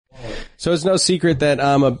So it's no secret that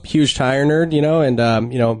I'm a huge tire nerd,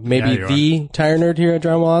 and, maybe the tire nerd here at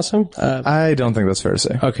Drywall Awesome. I don't think that's fair to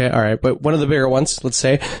say. Okay, all right, but one of the bigger ones, let's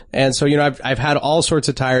say. And so, I've had all sorts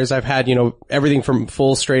of tires. I've had, everything from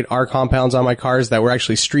full straight R compounds on my cars that were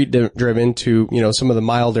actually street driven to, some of the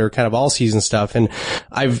milder kind of all season stuff. And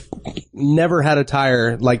I've never had a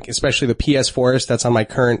tire like, especially the PS Forest that's on my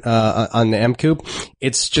current, on the M Coupe.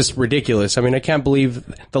 It's just ridiculous. I mean, I can't believe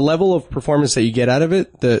the level of performance that you get out of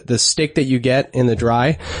it, the stick that you get in the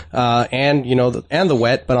dry, and the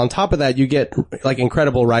wet. But on top of that, you get like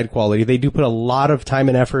incredible ride quality. They do put a lot of time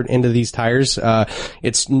and effort into these tires.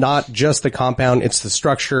 It's not just the compound, it's the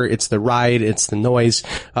structure, it's the ride, it's the noise.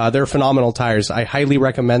 They're phenomenal tires. I highly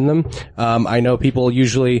recommend them. I know people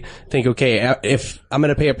usually think, okay, if I'm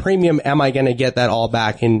going to pay a premium, am I going to get that all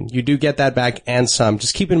back? And you do get that back and some.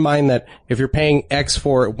 Just keep in mind that if you're paying X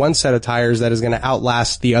for one set of tires that is going to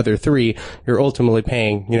outlast the other three, you're ultimately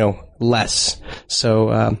paying, less. So,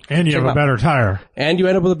 and you have a better tire. And you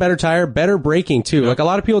end up with a better tire, better braking too. Like a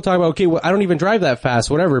lot of people talk about, okay, well, I don't even drive that fast,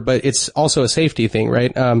 whatever, but it's also a safety thing,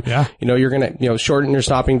 right? You're going to, shorten your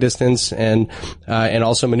stopping distance and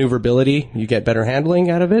also maneuverability. You get better handling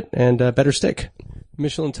out of it and better stick.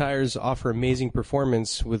 Michelin tires offer amazing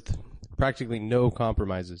performance with practically no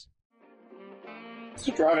compromises. It's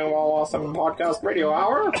the Driving While Awesome podcast radio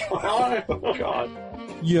hour. Oh, God.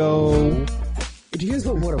 Yo. Do you guys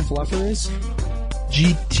know what a fluffer is?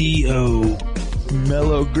 GTO.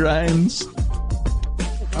 Mellow grinds.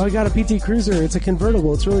 Oh, I got a PT Cruiser. It's a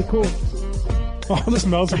convertible. It's really cool. Oh, this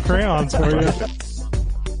smells of crayons for you.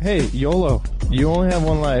 Hey, YOLO. You only have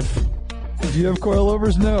one life. If you have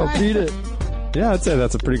coilovers, no. Beat it. Yeah, I'd say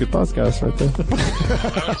that's a pretty good podcast right there.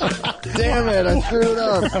 Damn it, I screwed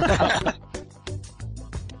up.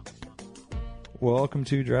 Welcome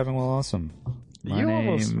to Driving While Awesome. My You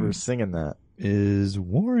almost name were singing that. is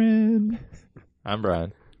Warren. I'm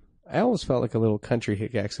Brian. I almost felt like a little country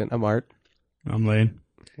hick accent. I'm Art. I'm Lane.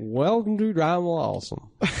 Welcome to Driving While Awesome.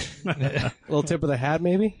 Little tip of the hat,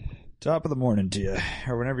 maybe? Top of the morning to you,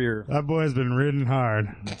 or whenever you're. That boy's been ridden hard.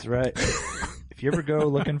 That's right. If you ever go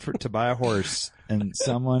looking to buy a horse and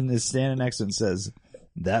someone is standing next to it and says,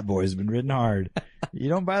 "That boy's been ridden hard," you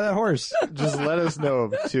don't buy that horse. Just let us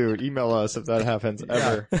know too. Email us if that happens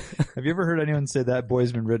ever. Have you ever heard anyone say that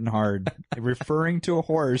boy's been ridden hard? Referring to a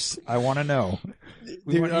horse, I want to know.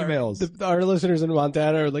 We want emails. Our listeners in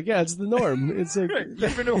Montana are like, yeah, it's the norm. It's like,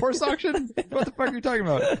 You've been to a horse auction? What the fuck are you talking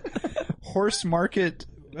about? Horse Market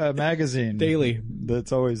magazine. daily,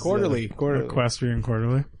 That's always quarterly. Equestrian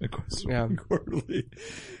Quarterly. Yeah. Quarterly.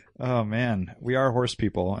 Oh man, we are horse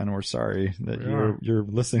people, and we're sorry that you're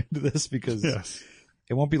listening to this because Yes.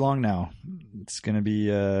 it won't be long now. It's gonna be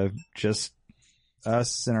just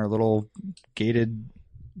us and our little gated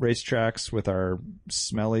racetracks with our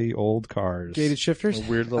smelly old cars. Gated shifters.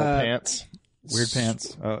 Weird little pants. Weird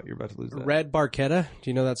pants. Oh, you're about to lose that. Red Barchetta. Do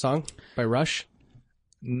you know that song by Rush?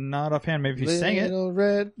 Not offhand. Maybe if you sang it. Little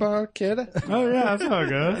Red Barchetta. Oh yeah, that's all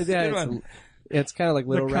good. Yeah, it's kind of like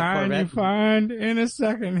Little The Red kind you Corvette. find in a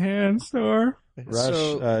secondhand store. Rush,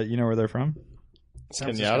 So, you know where they're from?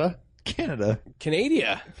 Kenyatta? Canada.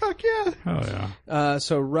 Canada. Fuck yeah. Oh yeah.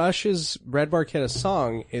 So Rush's Red Barchetta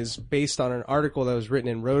song is based on an article that was written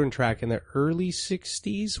in Road and Track in the early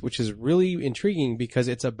 60s, which is really intriguing because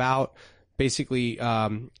it's about basically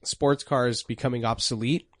sports cars becoming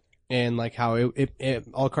obsolete and like how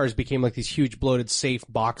all cars became like these huge bloated safe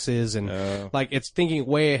boxes and like it's thinking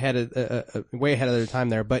way ahead of their time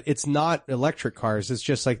there. But it's not electric cars. It's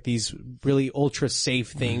just like these really ultra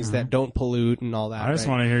safe things that don't pollute and all that. I just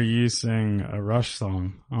want to hear you sing a Rush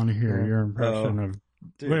song. I want to hear your impression of.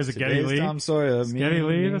 Dude, What is it, Geddy today's Lee? Tom Sawyer. Is Geddy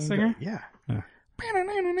Lee the singer? Yeah.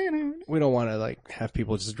 We don't want to like have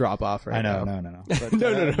people just drop off right I know, now. no. But,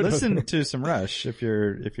 No. listen to some Rush if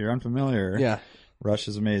you're unfamiliar. Yeah. Rush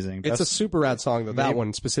is amazing. It's a super rad song though. That Maybe-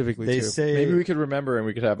 one specifically They too. say Maybe we could remember and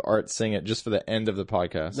we could have Art sing it just for the end of the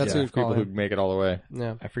podcast. That's what we've people called who it. make it all the way.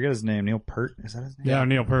 Yeah. I forget his name. Neil Peart, is that his name? Yeah,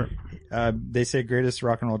 Neil Peart. They say greatest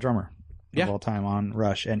rock and roll drummer Yeah. of all time on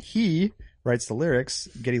Rush, and he writes the lyrics.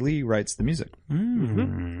 Geddy Lee writes the music.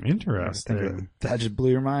 Interesting. That just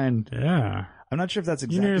blew your mind. Yeah. I'm not sure if that's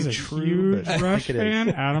You know, exactly he's a true, huge but I Rush think it is. fan,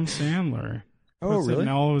 Adam Sandler. Oh, Puts it really? in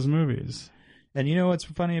all of his movies. And you know what's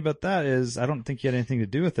funny about that is I don't think he had anything to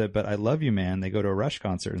do with it, but I Love You Man, they go to a Rush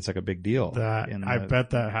concert and it's like a big deal. I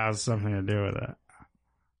bet that has something to do with it.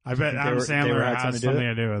 I bet think Adam they Sandler had has something something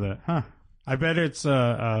to do with it. Huh. I bet it's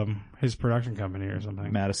his production company or something.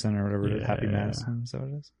 Madison or whatever it is. Yeah. Happy Madison, is that what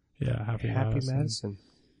it is? Yeah, Happy Happy Madison. Madison.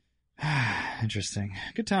 Interesting.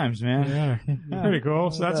 Good times, man. Yeah. Pretty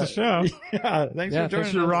cool. So that's a show. Yeah. Thanks for joining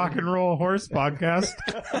That's your us. rock and roll horse podcast.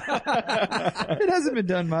 It hasn't been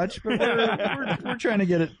done much, but we're trying to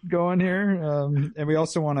get it going here. And we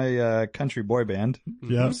also want a country boy band.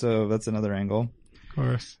 Yep. So that's another angle Of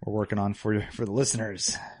course. we're working on for the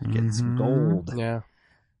listeners. Getting some gold. Yeah.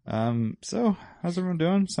 So how's everyone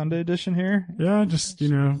doing? Sunday edition here. Yeah, just,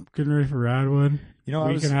 getting ready for Radwood. You know,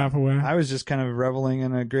 Week and a half away. I was just kind of reveling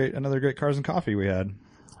in another great Cars and Coffee we had.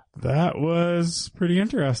 That was pretty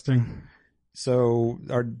interesting. So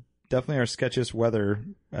definitely our sketchiest weather,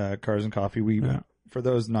 Cars and Coffee. For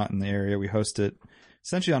those not in the area, we host it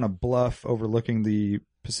essentially on a bluff overlooking the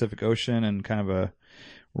Pacific Ocean and kind of a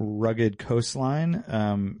rugged coastline.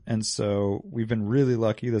 And so we've been really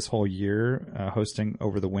lucky this whole year, hosting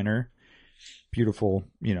over the winter. Beautiful,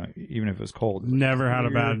 even if it was cold. Never had a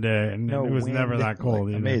bad day, and No it was wind, never that cold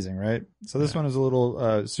either. Amazing, right? So this one is a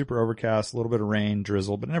little super overcast, a little bit of rain,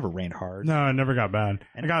 drizzle, but it never rained hard. No, it never got bad.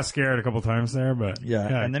 I got scared a couple times there, but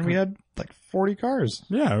Yeah, and then we had like 40 cars.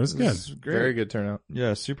 yeah, it was good Great. Very good turnout.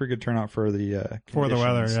 Yeah, super good turnout for the for the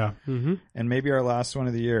weather. conditions. Yeah, Mm-hmm. And maybe our last one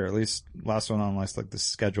of the year, at least last one on like the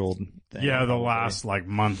scheduled thing. yeah, the probably. last like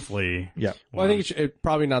monthly. Yeah. Well, I think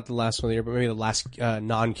probably not the last one of the year, but maybe the last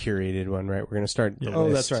non-curated one, right? We're going to start the Oh,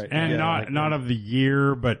 list. that's right. and Yeah, not of the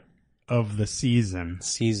year, but of the season.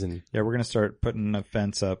 Season. Yeah, we're gonna start putting a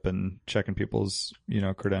fence up and checking people's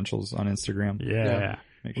credentials on Instagram. Yeah,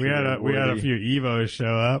 Make we sure had they're we had a worthy. few Evos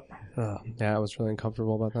show up. Yeah, I was really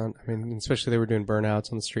uncomfortable about that. I mean, especially they were doing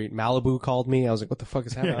burnouts on the street. Malibu called me. I was like, what the fuck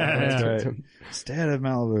is happening? Yeah, That's yeah. right. Stay out of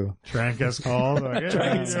Malibu. Trankus called. Like,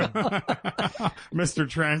 Mr.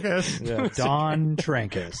 Trankus. Yeah, Don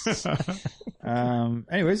Trankus.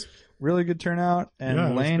 Anyways, really good turnout, and Yeah, it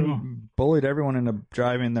was Lane cool. bullied everyone into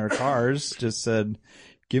driving their cars. Just said,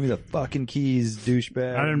 "Give me the fucking keys,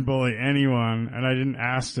 douchebag." I didn't bully anyone, and I didn't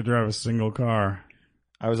ask to drive a single car.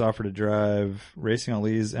 I was offered to drive Racing on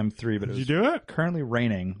Lee's M3, but it Did was you do it? currently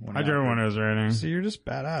raining. When I drove when it was raining. So you're just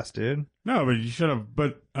badass, dude. No, but you should have.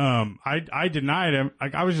 But I denied him.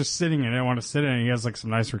 Like I was just sitting in. I didn't want to sit in. He has like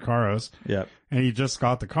some nice Recaros, Yep. and he just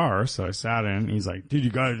got the car, so I sat in. He's like, "Dude,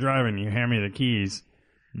 you got to drive it." And you hand me the keys.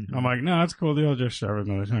 I'm like, "No, that's a cool deal. Just drive it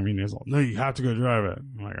another time." He's like, "No, you have to go drive it."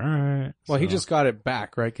 I'm like, "All right." Well, he So- just got it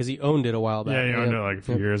back, right? Because he owned it a while back. yeah, he owned it like a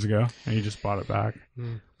few years ago, and he just bought it back.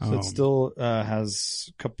 So it still has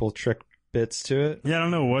a couple trick bits to it. Yeah, I don't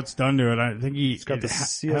know what's done to it. I think It's got the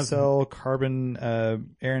CSL carbon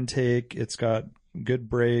air intake. It's got good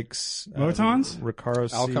brakes. Motons? Recaro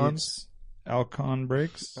Alcons? seats. Alcon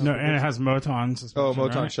brakes. No, and it has Moton suspension. Oh,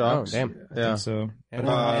 Moton right? shocks. Oh, damn. I Yeah. think so. And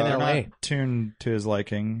They're NLA. not tuned to his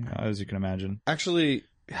liking, as you can imagine. Actually,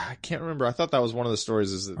 I can't remember. I thought that was one of the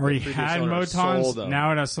stories. Is that Or the he previous had owner sold Motons. them.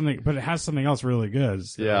 Now it has something, but it has something else really good.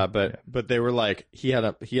 So. Yeah, but they were like he had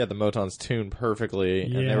the Motons tuned perfectly,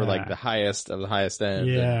 and they were like Yeah. the highest of the highest end.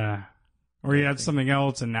 and- Yeah. Or he had something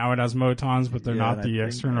else, and now it has Motons, but they're Yeah, not and the I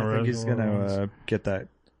external. think he's reservoir going ones. to get that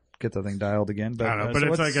thing dialed again. But, I don't know, but so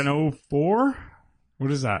it's like what's- an 04.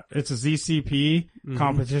 What is that? It's a ZCP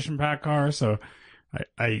competition pack car. So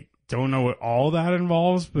I don't know what all that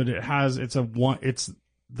involves, but it's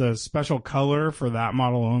the special color for that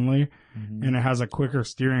model only, and it has a quicker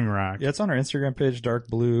steering rack. Yeah, it's on our Instagram page, dark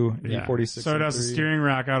blue Yeah. E46. So it has a steering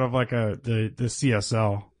rack out of like the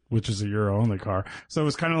CSL, which is a Euro only car. So it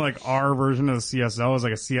was kind of like our version of the CSL. It was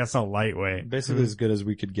like a CSL lightweight. Basically as good as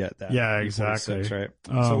we could get that. Yeah, E46, exactly. right.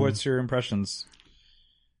 So what's your impressions?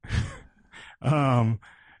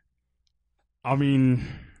 I mean,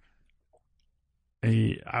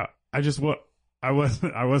 I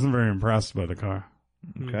wasn't very impressed by the car.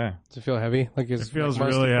 Okay. Does it feel heavy? Like It feels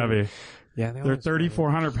really heavy. Yeah, They're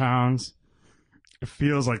 3,400 pounds. It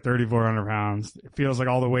feels like 3,400 pounds. It feels like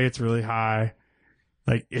all the weight's really high.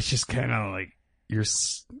 Like it's just kind of like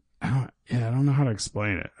I don't know how to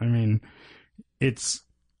explain it. I mean, it's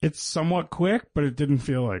somewhat quick, but it doesn't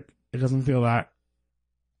feel that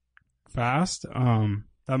fast.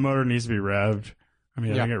 That motor needs to be revved. I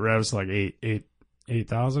mean, I think it revs to like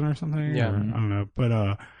 8,000 or something. Yeah. Or, I don't know,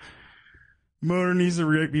 but motor needs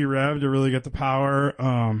to be revved to really get the power.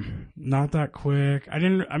 Not that quick. I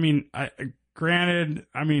didn't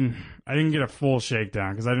get a full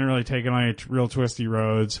shakedown because I didn't really take it on any real twisty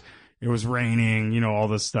roads. It was raining, all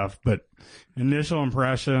this stuff. But initial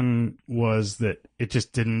impression was that it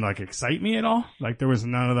just didn't like excite me at all. Like there was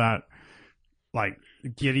none of that like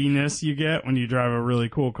giddiness you get when you drive a really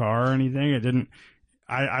cool car or anything. It didn't.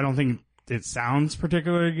 I don't think it sounds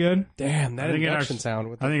particularly good. Damn, that I think it induction actually- sound.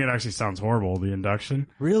 With I think it actually sounds horrible. The induction.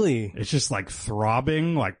 really? It's just like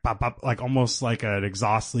throbbing, like pop, pop, like almost like an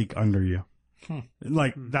exhaust leak under you.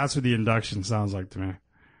 Like, that's what the induction sounds like to me.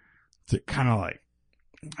 It's kind of like,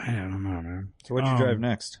 I don't know, man. So what'd you drive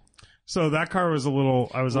next? So that car was a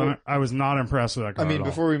little, I was not impressed with that car. I mean, at all.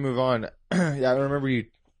 before we move on, yeah, I remember we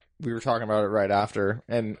were talking about it right after,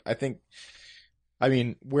 and I think, I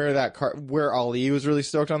mean, where Ali was really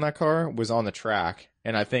stoked on that car was on the track,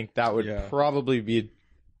 and I think that would probably be,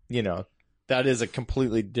 that is a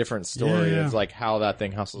completely different story. Yeah. It's like how that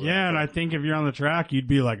thing hustles. Yeah, and I think if you're on the track, you'd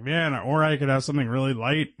be like, man, or I could have something really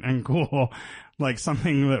light and cool, like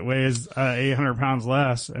something that weighs 800 pounds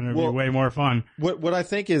less, and it'd be way more fun. What I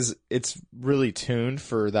think is it's really tuned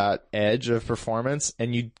for that edge of performance,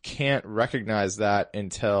 and you can't recognize that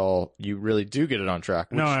until you really do get it on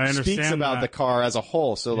track. Which I understand speaks about that. the car as a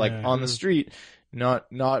whole. So like on the street, not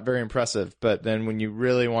very impressive, but then when you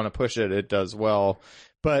really want to push it, it does well.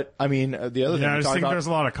 But I mean, the other thing I we just talked think about, there's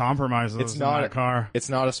a lot of compromises in that car. it's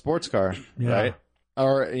not a sports car, right?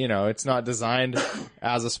 Or, it's not designed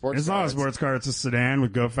as a sports car. It's not a sports car. It's a sedan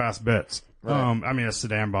with go fast bits. Right. I mean, a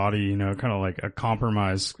sedan body, kind of like a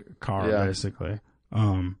compromise car, basically.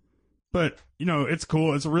 But, it's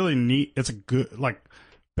cool. It's really neat. It's a good, like,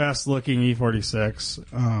 best looking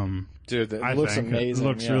E46. Dude, it looks amazing. It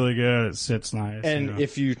looks really good. It sits nice. And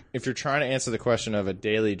if you're trying to answer the question of a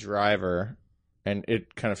daily driver, and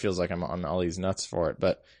it kind of feels like I'm on Ollie's nuts for it,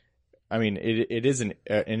 but I mean, it is an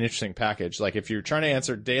interesting package. Like if you're trying to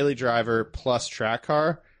answer daily driver plus track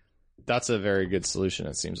car, that's a very good solution.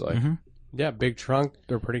 It seems like. Mm-hmm. Yeah, big trunk.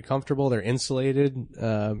 They're pretty comfortable. They're insulated.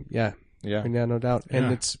 Yeah, no doubt.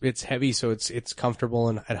 And it's heavy, so it's comfortable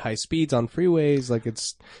and at high speeds on freeways. Like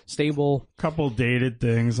it's stable. Couple dated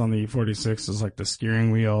things on the E46 is like the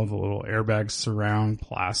steering wheel, the little airbag surround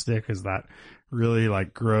plastic is that really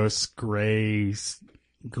like gross grayish,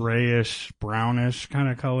 brownish kind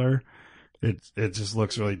of color. It just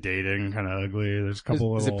looks really dated and kind of ugly. There's a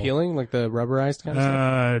couple Is it peeling, like the rubberized kind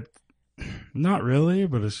of stuff? Not really,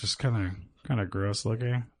 but it's just kind of gross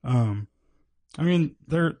looking. I mean,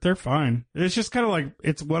 they're fine. It's just kind of like,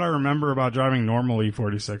 it's what I remember about driving normal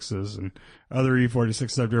E46s and other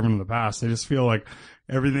E46s I've driven in the past. They just feel like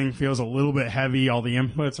everything feels a little bit heavy. All the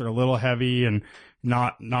inputs are a little heavy and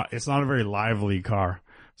it's not a very lively car.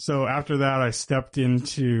 So after that, I stepped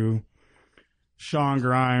into Sean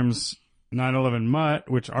Grimes' 911 Mutt,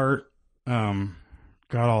 which Art,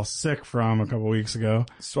 got all sick from a couple weeks ago.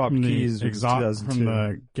 Swapped From the keys exhaust from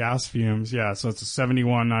the gas fumes. Yeah. So it's a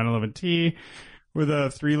 71 911T with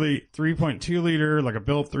a 3.2 liter, like a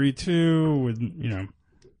built 3.2 with,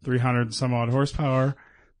 300 some odd horsepower.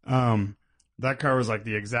 That car was like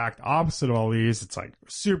the exact opposite of all these. It's like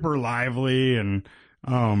super lively and,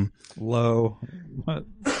 low,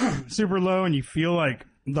 super low. And you feel like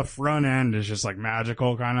the front end is just like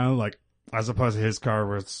magical, kind of like, as opposed to his car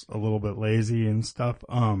where it's a little bit lazy and stuff.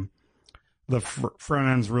 The front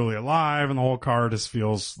end's really alive and the whole car just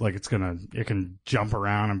feels like it can jump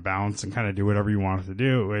around and bounce and kind of do whatever you want it to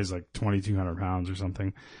do. It weighs like 2,200 pounds or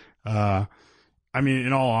something. I mean,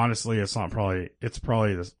 in all honesty, it's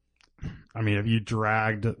probably this. I mean, if you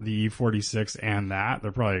dragged the E46 and that,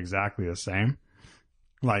 they're probably exactly the same,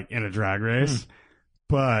 like in a drag race,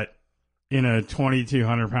 but in a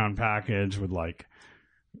 2,200 pound package with like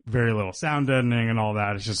very little sound deadening and all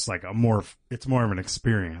that, it's just like it's more of an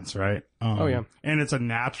experience, right? And it's a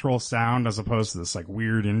natural sound as opposed to this like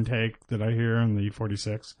weird intake that I hear in the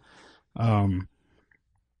E46.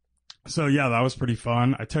 So yeah, that was pretty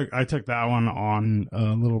fun. I took that one on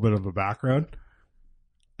a little bit of a back road.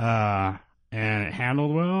 And it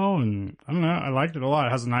handled well, and I don't know, I liked it a lot.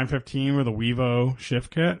 It has a 915 with a Wevo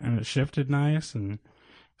shift kit, and it shifted nice and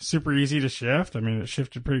super easy to shift. I mean, it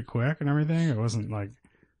shifted pretty quick and everything. It wasn't like,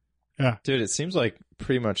 Dude, it seems like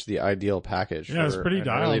pretty much the ideal package. Yeah, it's pretty an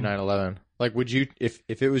dialed. early 911. Like, would you, if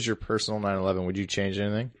it was your personal 911, would you change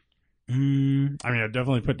anything? I mean, I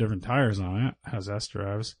definitely put different tires on it. It has S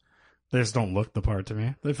drives. They just don't look the part to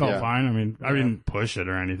me. They felt fine. I mean, I didn't push it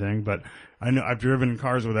or anything, but I know I've driven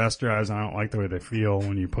cars with S drives and I don't like the way they feel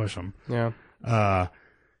when you push them. Yeah.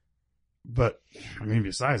 But I mean,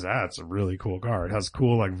 besides that, it's a really cool car. It has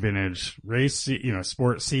cool, like vintage race,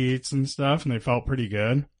 sport seats and stuff, and they felt pretty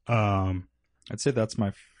good. I'd say that's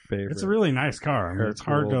my favorite. It's a really nice car. I mean, it's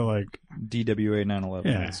hard to like DWA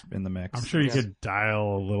 911 Yeah. is in the mix. I'm sure you could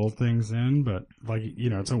dial little things in, but like,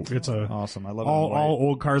 it's a Awesome. I love all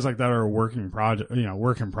old cars like that are a work in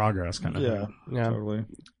progress kind of thing. Yeah. Totally.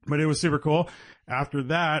 But it was super cool. After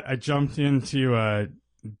that, I jumped into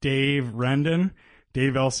Dave Rendon,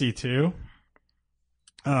 Dave LC2.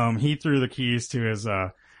 He threw the keys to his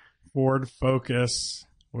Ford Focus.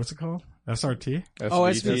 What's it called? SRT? Oh,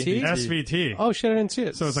 SVT? SVT. Oh shit, I didn't see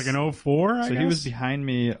it. So it's like an 04, I So guess? he was behind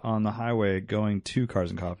me on the highway going to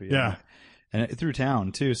Cars and Coffee. Yeah. And through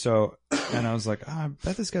town too. So, and I was like, I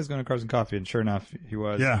bet this guy's going to Cars and Coffee. And sure enough, he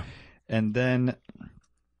was. Yeah. And then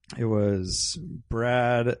it was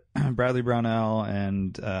Bradley Brownell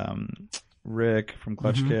and Rick from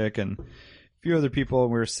Clutch Kick and a few other people.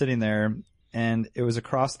 We were sitting there, and it was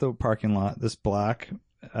across the parking lot, this black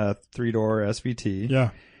 3-door SVT. Yeah.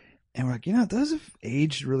 And we're like, those have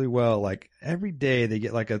aged really well. Like every day they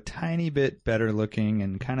get like a tiny bit better looking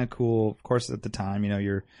and kind of cool. Of course, at the time,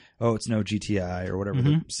 it's no GTI or whatever,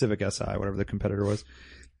 the Civic Si, whatever the competitor was.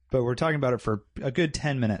 But we're talking about it for a good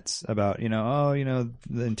 10 minutes about, the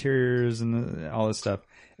interiors and all this stuff.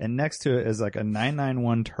 And next to it is like a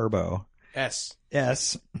 991 Turbo S.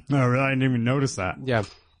 No, really? I didn't even notice that. Yeah.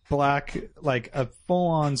 Black, like a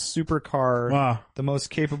full-on supercar, Wow. the most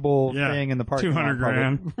capable thing in the parking lot. 200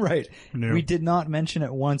 grand. Right. No. We did not mention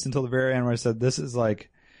it once until the very end where I said, this is like,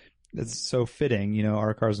 it's so fitting,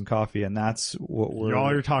 our Cars and Coffee, and that's what we're...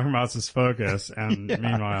 All you're talking about is this Focus, and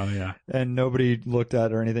meanwhile, And nobody looked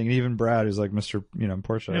at it or anything. And even Brad, who's like Mr.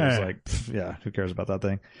 Porsche, was like, who cares about that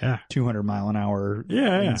thing? Yeah. 200 mile an hour.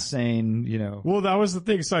 Yeah. Insane, Well, that was the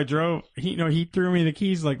thing. So I drove, he threw me the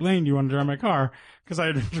keys like, Lane, do you want to drive my car? Because I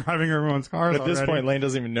had been driving everyone's cars At this already. point, Lane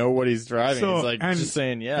doesn't even know what he's driving. So, he's like just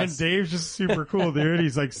saying yes. And Dave's just super cool, dude.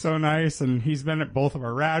 He's like so nice, and he's been at both of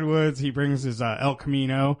our Radwoods. He brings his El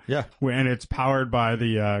Camino. Yeah. And it's powered by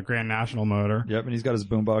the Grand National motor. Yep, and he's got his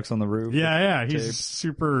boombox on the roof. Yeah. He's tape. a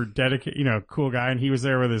super dedicated, cool guy, and he was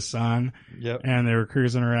there with his son. Yep. And they were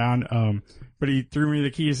cruising around. But he threw me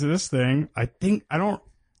the keys to this thing. I'm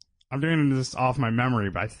doing this off my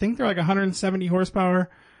memory, but I think they're like 170 horsepower.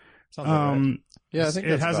 Sounds about right. Yeah, I think it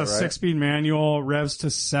that's has a about right. 6-speed manual, revs to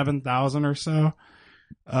 7,000 or so.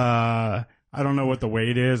 I don't know what the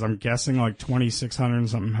weight is. I'm guessing like 2,600 and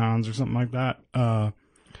something pounds or something like that.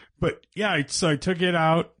 But yeah, so I took it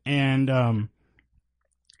out and,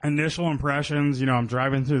 initial impressions, I'm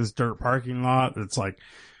driving through this dirt parking lot. It's like,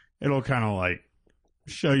 it'll kind of like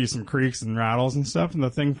show you some creaks and rattles and stuff. And the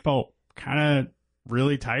thing felt kind of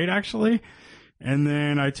really tight actually. And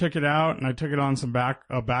then I took it out and I took it on some back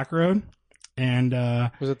road. And,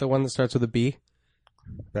 Was it the one that starts with a B?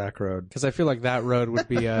 Back road. Because I feel like that road would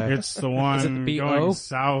be, it's the one Is it the BO? going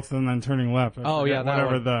south and then turning left. I Oh, forget yeah, that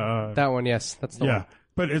whatever one. the, that one, yes. That's the one.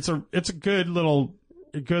 but it's a good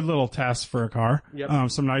little test for a car.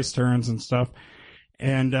 Yep. Some nice turns and stuff.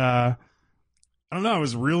 And, I don't know. It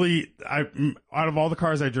was really, out of all the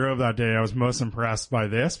cars I drove that day, I was most impressed by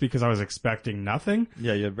this because I was expecting nothing.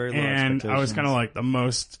 Yeah, you had very low And expectations. I was kind of like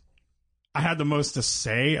I had the most to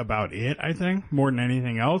say about it, I think, more than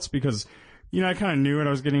anything else because, I kind of knew what I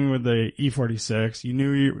was getting with the E46. You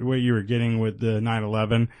knew what you were getting with the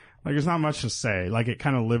 911. Like, there's not much to say. Like, it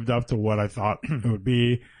kind of lived up to what I thought it would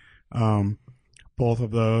be. Both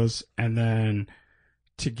of those. And then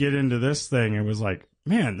to get into this thing, it was like,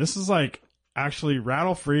 man, this is like actually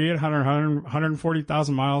rattle free at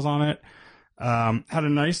 140,000 miles on it. Had a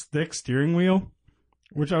nice thick steering wheel,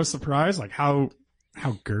 which I was surprised, like how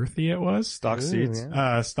girthy it was. stock seats.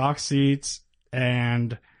 Yeah. Stock seats,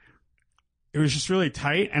 and it was just really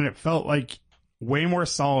tight, and it felt like way more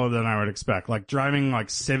solid than I would expect. Like driving like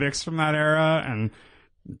Civics from that era and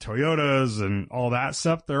Toyotas and all that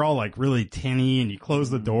stuff, they're all like really tinny, and you close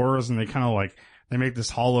the doors and they kind of like, they make this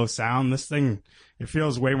hollow sound. This thing, it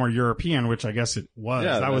feels way more European, which I guess it was.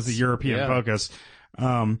 Yeah, that was the European Focus.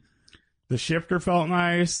 The shifter felt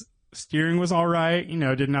nice. Steering was all right.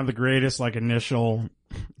 Didn't have the greatest like initial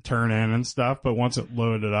turn in and stuff, but once it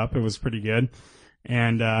loaded up, it was pretty good.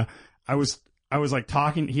 And, I was like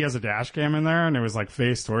talking, he has a dash cam in there and it was like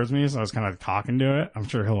face towards me. So I was kind of talking to it. I'm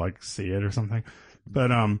sure he'll like see it or something,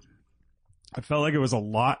 but, I felt like it was a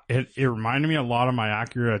lot. It reminded me a lot of my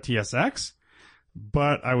Acura TSX,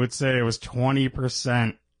 but I would say it was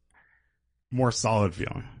 20% more solid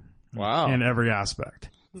feeling. Wow. In every aspect.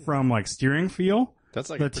 From like steering feel, That's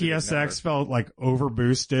like the a pretty good number. TSX felt like over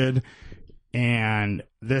boosted, and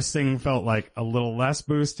this thing felt like a little less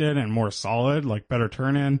boosted and more solid, like better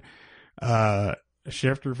turn in.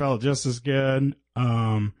 Shifter felt just as good.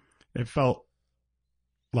 It felt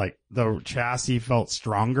like the chassis felt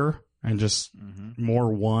stronger and just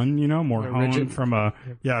more more honed rigid. from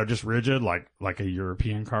just rigid, like a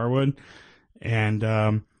European car would. And,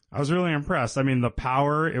 I was really impressed. I mean, the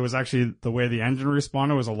power, it was actually the way the engine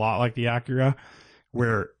responded was a lot like the Acura,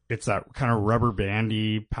 where it's that kind of rubber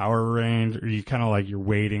bandy power range, or you kind of like you're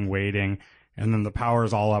waiting, and then the power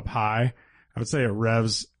is all up high. I would say it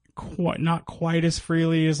revs not quite as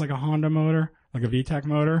freely as like a Honda motor. like a VTEC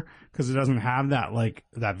motor, because it doesn't have that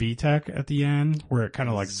VTEC at the end where it kind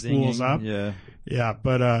of like spools up. Yeah. Yeah,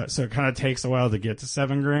 but so it kind of takes a while to get to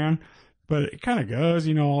 $7,000, but it kind of goes,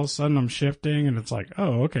 all of a sudden I'm shifting and it's like,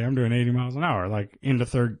 oh, okay, I'm doing 80 miles an hour, like into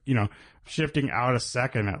third, shifting out a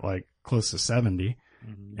second at like close to 70.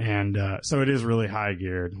 Mm-hmm. And so it is really high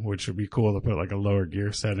geared, which would be cool to put like a lower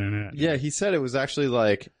gear set in it. Yeah, he said it was actually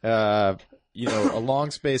like a long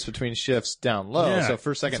space between shifts down low. Yeah, So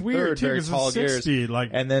first, second, it's weird third, too, very 'cause tall it's 6 gears. speed, like,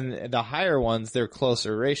 And then the higher ones, they're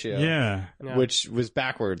closer ratio. yeah. Which was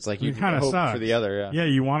backwards. Like you It kinda hope sucks. for the other. Yeah. Yeah,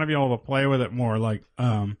 you want to be able to play with it more. Like,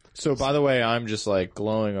 So by the way, I'm just like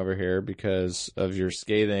glowing over here because of your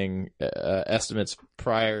scathing estimates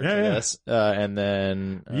prior to this, and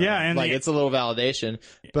then and like it's a little validation.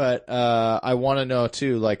 But I want to know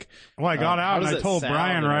too, like, well, I got how out and does I it told sound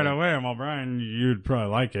Brian to right me? away. I'm all, Brian, you'd probably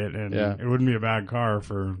like it, and Yeah. it wouldn't be a bad car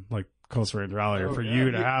for like Coastal Range Rally, or for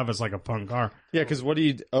you to have as like a fun car. Yeah, because what do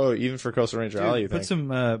you? Oh, even for Coastal Range Rally, you Put think? some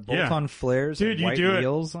bolt-on flares, Dude, and you white do it.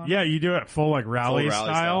 wheels on. Yeah, you do it full like rally, Full rally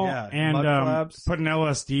style, style. Yeah, and mud flaps. put an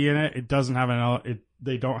LSD in it. It doesn't have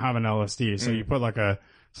they don't have an LSD, so you put like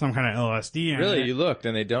some kind of LSD in Really, it. you looked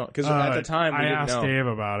and they don't, because at the time we I didn't asked know. Dave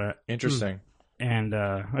about it, Interesting. and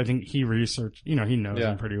I think he researched. He knows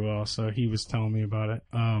Yeah. him pretty well, so he was telling me about it.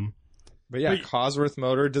 But yeah, Cosworth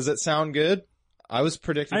motor. Does it sound good? I was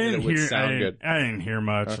predicting I that didn't it would hear. sound good. I didn't hear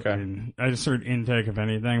much. Okay. I just heard intake if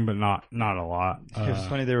anything, but not a lot. It's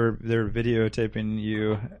funny they were videotaping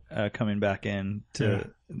you coming back in to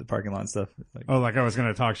the parking lot and stuff. Like, like I was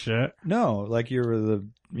gonna talk shit. no, like you were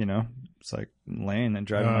it's like lane and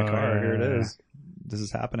driving my car. Here it is. This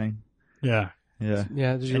is happening. Yeah. Yeah.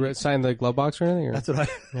 Yeah. Did you sign the glove box or anything? Or? That's what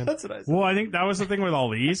I said. Well, I think that was the thing with all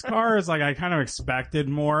these cars. Like, I kind of expected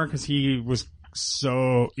more because he was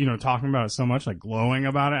so, talking about it so much, like glowing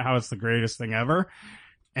about it, how it's the greatest thing ever.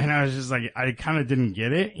 And I was just like, I kind of didn't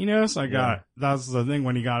get it, so that's the thing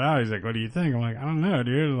when he got out. He's like, what do you think? I'm like, I don't know,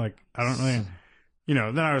 dude. Like, I don't really,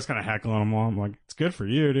 then I was kind of heckling him all. I'm like, it's good for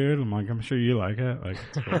you, dude. I'm like, I'm sure you like it. Like,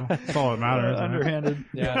 it's cool. That's all that matters. right? Underhanded.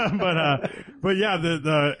 Yeah. But yeah,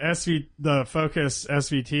 the Focus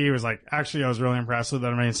SVT was like, actually, I was really impressed with it.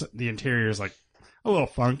 I mean, the interior is like a little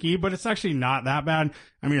funky, but it's actually not that bad.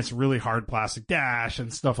 I mean, it's really hard plastic dash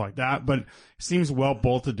and stuff like that, but it seems well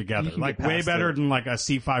bolted together. Like way better than like a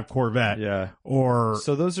C5 Corvette. Yeah. Or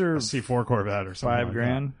So those are a C4 Corvette or something.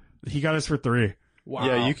 $5,000. He got us for $3,000. Wow.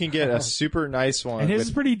 Yeah, you can get a super nice one. And his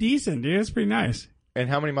is pretty decent, dude. It's pretty nice. And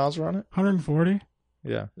how many miles were on it? 140.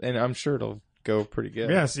 Yeah, and I'm sure it'll go pretty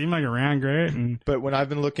good. Yeah, seemed like it ran great. And But when I've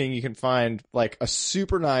been looking, you can find like a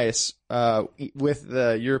super nice with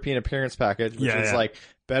the European appearance package, which is like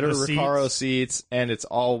better The Recaro seats, and it's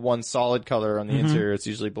all one solid color on the interior. It's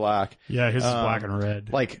usually black. yeah, his is black and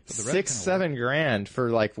red. Like $6-7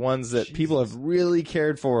 for like ones that people have really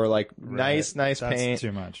cared for, like nice That's paint,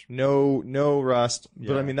 too much. no rust.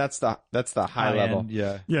 But Yeah. I mean that's the high level. End,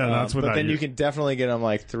 yeah. Yeah, that's what But I then use. you can definitely get them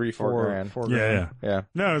like $3-4 grand. $4 Yeah, grand. yeah. Yeah.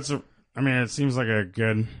 No, it seems like a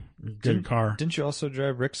good car. Didn't you also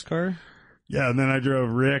drive Rick's car? Yeah, and then I drove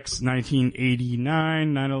Rick's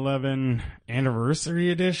 1989 911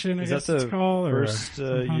 Anniversary Edition, I Is guess that it's the called. or- first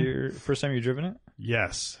first time you've driven it?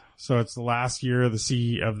 Yes. So it's the last year of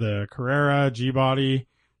the Carrera G-Body,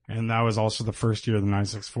 and that was also the first year of the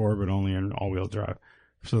 964, but only in all-wheel drive.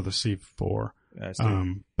 So the C4. I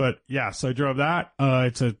see. But yeah, so I drove that.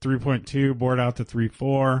 It's a 3.2 bored out to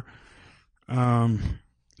 3.4.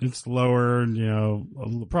 It's lower,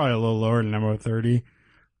 probably a little lower than MO30.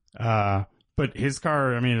 But his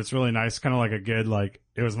car, I mean, it's really nice. Kind of like a good,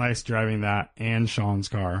 it was nice driving that and Sean's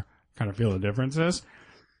car. Kind of feel the differences.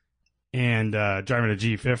 And driving a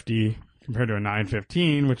G50 compared to a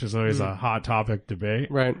 915, which is always a hot topic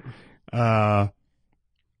debate. Right.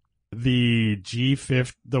 The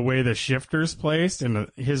G50, the way the shifter's placed, and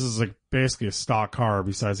his is like basically a stock car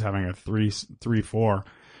besides having a 3.4,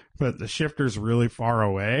 but the shifter's really far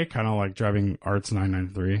away, kind of like driving Art's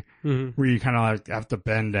 993, where you kind of like have to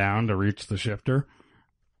bend down to reach the shifter.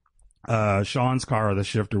 Sean's car, the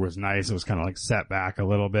shifter was nice. It was kind of like set back a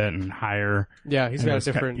little bit and higher. Yeah, he's And it got a was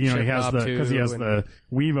different. he shift has knob, because he has too, the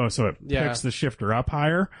Wevo, so it Yeah. picks the shifter up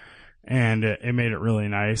higher, and it made it really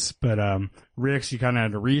nice. But Rick's, you kind of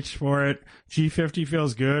had to reach for it. G50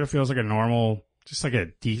 feels good. It feels like a normal, just like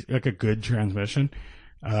like a good transmission,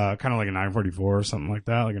 kind of like a 944 or something like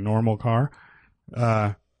that, like a normal car.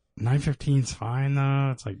 915's fine though.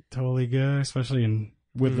 It's like totally good, especially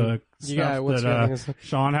with the stuff that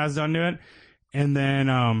Sean has done to it. And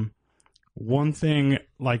then one thing,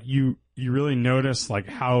 like you really notice like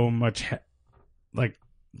how much like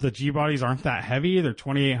the G bodies aren't that heavy. They're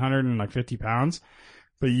 2,850 pounds,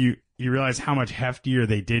 but you you realize how much heftier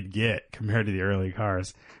they did get compared to the early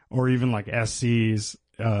cars, or even like SCs,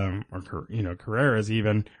 or, you know, Carreras,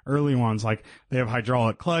 even early ones. Like they have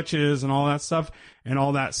hydraulic clutches and all that stuff,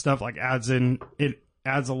 like adds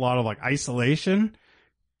a lot of like isolation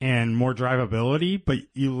and more drivability, but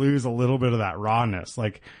you lose a little bit of that rawness.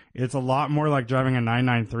 Like it's a lot more like driving a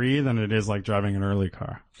 993 than it is like driving an early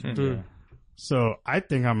car. Mm. So I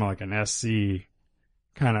think I'm like an SC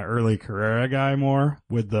kind of early Carrera guy more,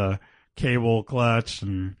 with the cable clutch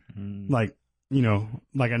and like, you know,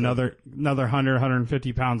 like another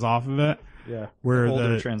 150 pounds off of it. Yeah. Where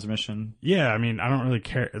older the transmission. Yeah, I mean, I don't really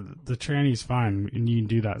care. The tranny's fine, and you can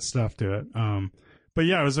do that stuff to it. But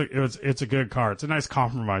yeah, it's a good car. It's a nice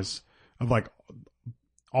compromise of like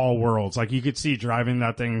all worlds. Like you could see driving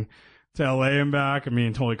that thing to LA and back and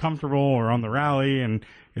being totally comfortable, or on the rally, and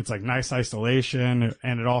it's like nice isolation,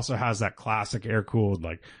 and it also has that classic air cooled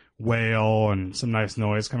like wail and some nice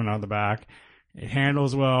noise coming out of the back. It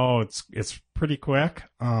handles well. It's pretty quick.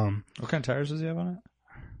 What kind of tires does he have on it?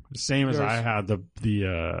 Same as I had the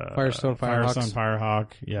Firestone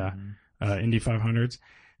Firehawk. Yeah. Indy 500s.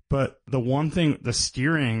 But the one thing, the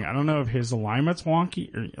steering, I don't know if his alignment's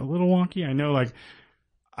wonky or a little wonky. I know, like,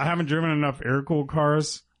 I haven't driven enough air-cooled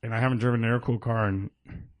cars, and I haven't driven an air-cooled car in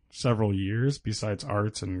several years besides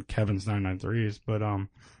Art's and Kevin's 993s. But,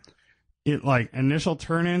 it, like, initial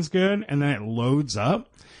turn-in's good, and then it loads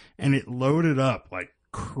up, and it loaded up, like,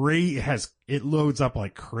 it loads up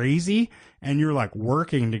like crazy, and you're, like,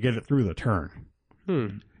 working to get it through the turn.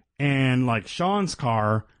 And, like, Sean's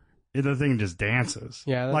car, the thing just dances.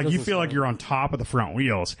 Yeah, that like you doesn't feel like sound- you're on top of the front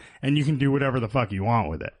wheels, and you can do whatever the fuck you want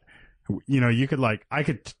with it. You know, you could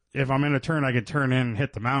if I'm in a turn, I could turn in and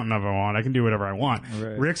hit the mountain if I want. I can do whatever I want.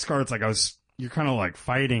 Right. Rick's car, it's like you're kind of like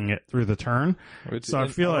fighting it through the turn. So I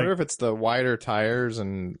feel wonder like if it's the wider tires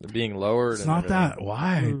and being lowered. it's and not everything. that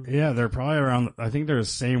wide. Yeah, they're probably around. I think they're the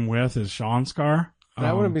same width as Sean's car.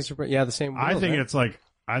 I wouldn't be surprised. Yeah, the same. I wheels, think right?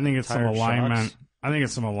 I think it's some Tire alignment. shocks? I think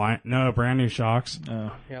it's some alignment. No, brand new shocks.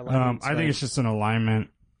 Oh. Yeah, I think it's just an alignment.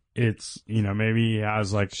 It's, you know, maybe he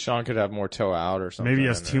has like, Sean could have more toe out or something. maybe he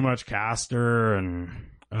has in too there. much caster and,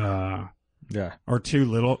 Yeah. or too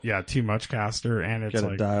little. Yeah, too much caster. And it's Get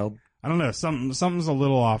like, it dialed. I don't know, something's a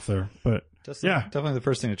little off there, but yeah. Definitely the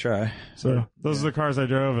first thing to try. So those are the cars I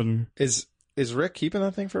drove, and Is Rick keeping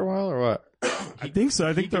that thing for a while or what? I think so.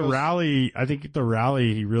 I think the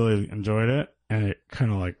rally, he really enjoyed it, and it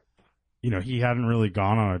kind of like, you know, he hadn't really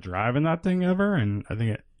gone on a drive in that thing ever, and I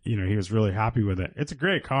think he was really happy with it. It's a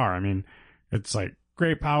great car. I mean, it's like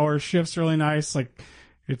great power, shifts really nice. Like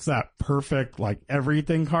it's that perfect, like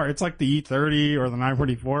everything car. It's like the E30 or the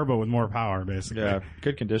 944, but with more power, basically. Yeah.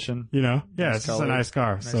 Good condition. You know? Yeah, Nice it's just a color. nice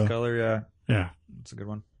car. Nice so, color. Yeah. yeah. It's a good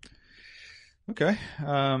one. Okay.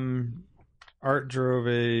 Art drove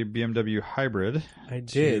a BMW hybrid I to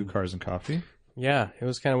did. Cars and Coffee. Yeah, it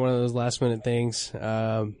was kind of one of those last minute things.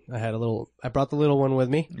 I brought the little one with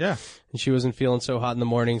me, Yeah. and she wasn't feeling so hot in the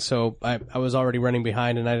morning, so I was already running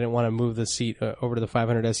behind, and I didn't want to move the seat over to the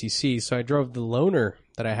 500 SEC, so I drove the loaner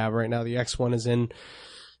that I have right now. The X1 is in.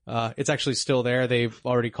 It's actually still there. They've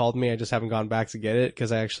already called me. I just haven't gone back to get it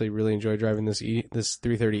because I actually really enjoy driving this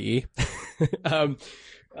 330E.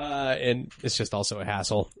 And it's just also a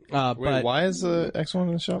hassle. Wait, But why is the X1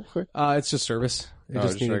 in the shop quick? it's just service. It Oh,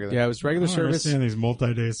 just regular. Yeah, it was regular I don't service. understand these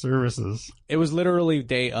multi-day services. It was literally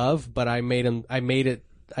day of, but I made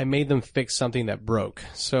them fix something that broke.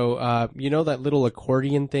 So, you know that little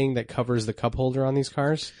accordion thing that covers the cup holder on these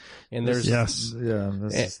cars? And there's, Yes. Yeah.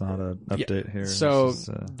 This Eh, is not an update here. so This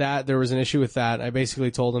is, that there was an issue with that. I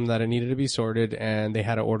basically told them that it needed to be sorted and they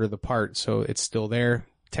had to order the part. So it's still there.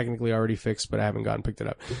 Technically already fixed, but I haven't gone and picked it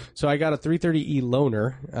up. So I got a 330E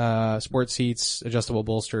loaner, sport seats, adjustable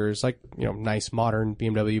bolsters, like, you know, nice modern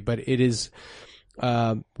BMW, but it is,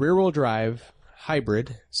 rear wheel drive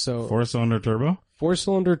hybrid. So 4-cylinder turbo.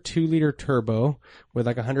 4-cylinder 2-liter turbo with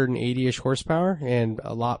like 180-ish horsepower and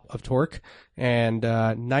a lot of torque, and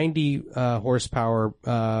 90 horsepower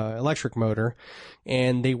electric motor,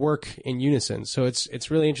 and they work in unison. So it's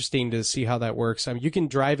really interesting to see how that works. I mean, you can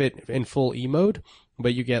drive it in full E mode,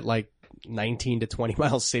 but you get like 19 to 20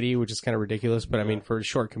 miles city, which is kind of ridiculous. But I mean, for a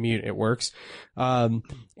short commute, it works. And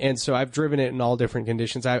so I've driven it in all different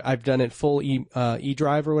conditions. I've done it full E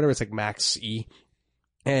drive or whatever. It's like max E.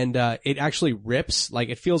 And it actually rips, like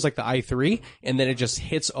it feels like the i3, and then it just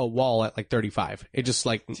hits a wall at like 35. It just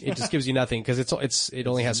gives you nothing because it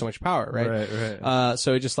only has so much power, right? Right.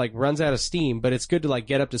 So it just like runs out of steam, but it's good to like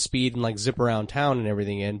get up to speed and like zip around town and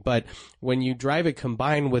everything in. But when you drive it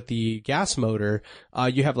combined with the gas motor,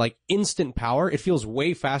 you have like instant power. It feels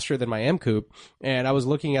way faster than my M Coupe, and I was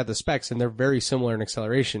looking at the specs and they're very similar in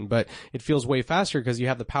acceleration, but it feels way faster because you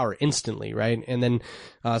have the power instantly, right? And then,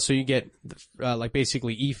 so you get, like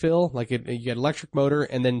basically e-fill, like you get electric motor,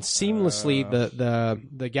 and then seamlessly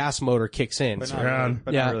the gas motor kicks in. But So-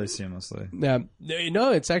 not really seamlessly.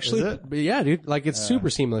 no, it's actually, Is it? yeah, dude, like it's super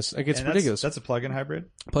seamless. Like it's And ridiculous. That's a plug-in hybrid.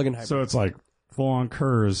 Plug-in hybrid. So it's like full on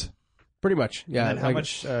KERS. Pretty much, yeah. And then how like,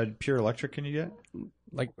 much pure electric can you get?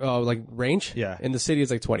 like range? Yeah. In the city,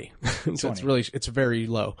 it's like 20. So it's very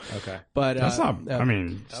low. Okay. But, That's not, I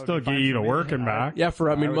mean, still get you to work and back. yeah,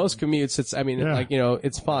 most commutes, Yeah. like,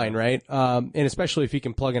 it's fine, right? And especially if you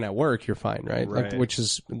can plug in at work, you're fine, right? Like, Right. which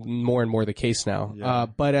is more and more the case now. Yeah.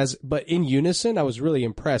 But in unison, I was really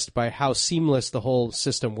impressed by how seamless the whole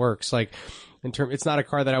system works. Like, it's not a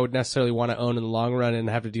car that I would necessarily want to own in the long run and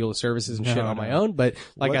have to deal with services and shit on my own, but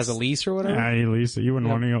like as a lease or whatever. Yeah, you lease it. You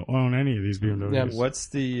wouldn't want to own any of these BMWs. Yeah. What's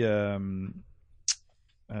the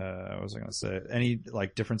what was I going to say? Any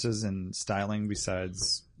like differences in styling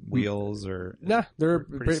besides wheels or? Nah, they're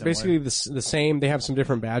Pretty similar. basically the same. They have some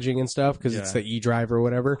different badging and stuff because it's Yeah. the e-drive or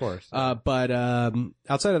whatever. Of course. But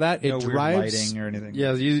outside of that, No it weird drives. lighting or anything.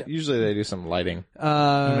 Yeah, usually they do some lighting.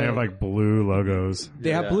 And they have like blue logos.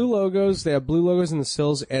 They have blue logos. They have blue logos in the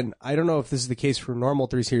sills, and I don't know if this is the case for normal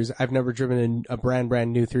 3 Series. I've never driven a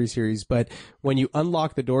brand new 3 Series, but when you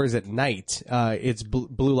unlock the doors at night, it's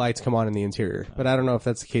blue lights come on in the interior. But I don't know if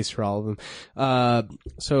that's the case for all of them.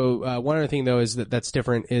 So one other thing though is that's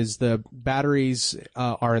different is the batteries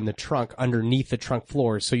are in the trunk underneath the trunk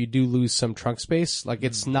floor, so you do lose some trunk space. Like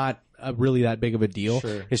it's not really that big of a deal.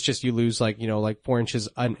 Sure. It's just you lose like 4 inches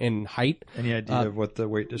in height. Any idea of what the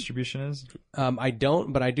weight distribution is? I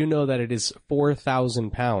don't, but I do know that it is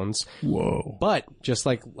 4,000 pounds. Whoa. But just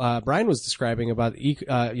like Brian was describing about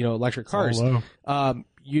electric cars, low.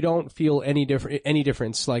 you don't feel any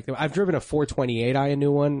difference. Like I've driven a 428i, a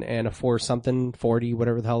new one, and a 40,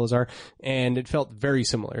 whatever the hell those are, and it felt very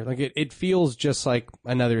similar. Like it feels just like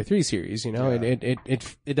another 3 Series.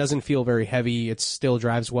 It doesn't feel very heavy. It still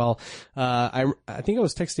drives well. I think I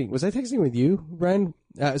was texting. Was I texting with you, Brian?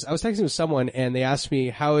 I was texting with someone, and they asked me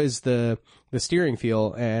how is the steering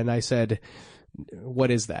feel, and I said, what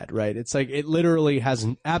is that, right? It's like it literally has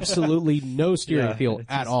absolutely no steering feel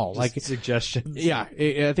at all. Like suggestions. yeah,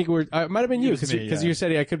 I think it might have been you because you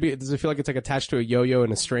said it could be. Does it feel like it's like attached to a yo-yo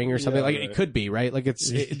and a string or something? Like it could be, right? Like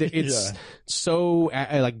it's so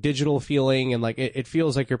like digital feeling and like it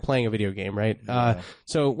feels like you're playing a video game, right?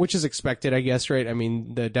 So which is expected, I guess, right? I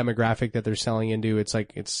mean, the demographic that they're selling into, it's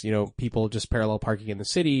like it's people just parallel parking in the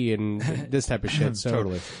city and this type of shit. So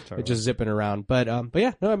Totally. it's just zipping around. But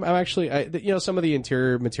yeah, no, I'm actually some of the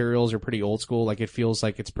interior materials are pretty old school. Like it feels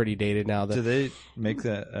like it's pretty dated now. Do they make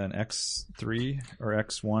an X3 or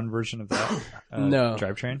X1 version of that No.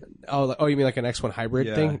 drivetrain? Oh, you mean like an X1 hybrid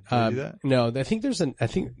Yeah, thing? do they do that? No, I think there's an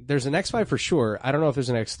X5 for sure. I don't know if there's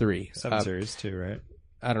an X3. 7 Series too, right?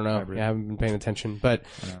 I don't know. Hybrid. Yeah, I haven't been paying attention, but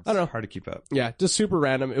It's I don't know. hard to keep up. Yeah, just super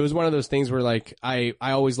random. It was one of those things where like I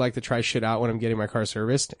always like to try shit out when I'm getting my car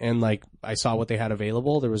serviced, and like I saw what they had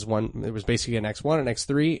available. There was basically an X1, an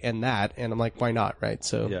X3, and I'm like, why not, right?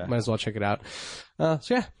 So Yeah. might as well check it out. So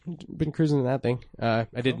yeah, been cruising in that thing. I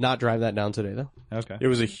did not drive that down today though. Okay. It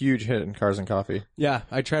was a huge hit in Cars and Coffee. Yeah,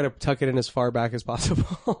 I try to tuck it in as far back as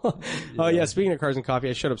possible. Oh yeah, speaking of Cars and Coffee,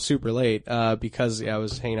 I showed up super late because I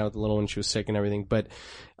was hanging out with the little one. She was sick and everything. But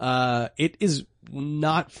it is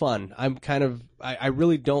not fun. I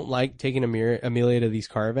really don't like taking Amelia to these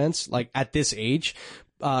car events, like at this age.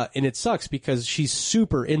 And it sucks because she's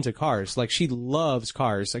super into cars. Like she loves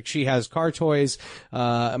cars. Like she has car toys.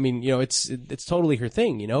 I mean, it's totally her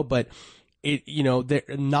thing, but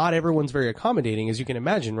not everyone's very accommodating, as you can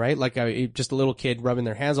imagine, right? Like just a little kid rubbing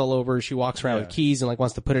their hands all over. She walks around with keys and like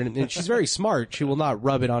wants to put it in. And she's very smart. She will not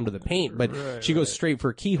rub it onto the paint, but she goes straight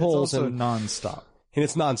for It's keyholes also and non-stop.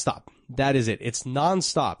 it's nonstop. That is it. It's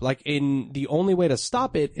nonstop. Like the only way to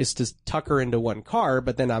stop it is to tuck her into one car,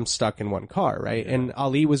 but then I'm stuck in one car, right? Yeah. And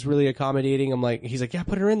Ali was really accommodating. He's like, yeah,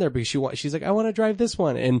 put her in there because she's like, I want to drive this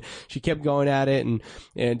one. And she kept going at it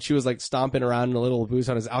and she was like stomping around in a little boost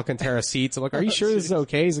on his Alcantara seats. I'm like, are you sure this is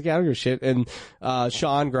okay? He's like, yeah, I don't give a shit. And,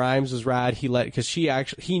 Sean Grimes was rad. Cause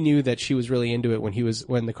he knew that she was really into it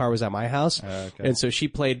when the car was at my house. Okay. And so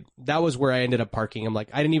that was where I ended up parking. I'm like,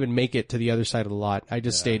 I didn't even make it to the other side of the lot. I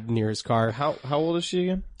just stayed near his car. How old is she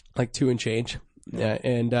again? Like 2 and change. Yeah,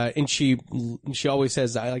 and she always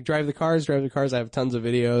says, I like drive the cars. I have tons of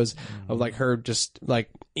videos of like her just like,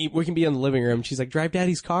 we can be in the living room. She's like, drive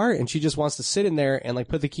daddy's car. And she just wants to sit in there and like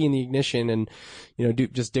put the key in the ignition and,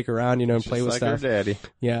 just dick around, and play with like stuff. her daddy.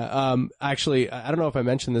 Yeah. Actually, I don't know if I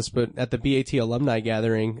mentioned this, but at the BAT alumni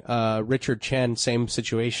gathering, Richard Chen, same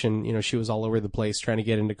situation. She was all over the place trying to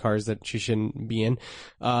get into cars that she shouldn't be in.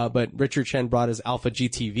 But Richard Chen brought his Alpha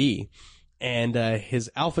GTV, and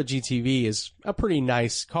his Alpha GTV is a pretty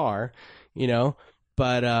nice car,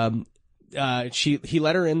 but he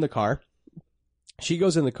let her in the car. She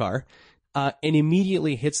goes in the car. And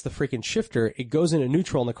immediately hits the freaking shifter. It goes into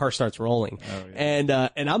neutral and the car starts rolling. Oh, yeah.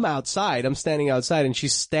 And I'm outside. I'm standing outside and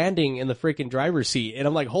she's standing in the freaking driver's seat. And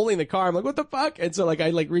I'm like holding the car. I'm like, what the fuck? And so like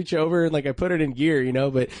I like reach over and like I put it in gear,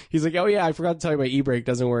 but he's like, oh yeah, I forgot to tell you my e-brake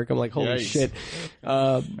doesn't work. I'm like, holy shit.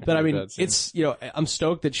 But I mean, it's, I'm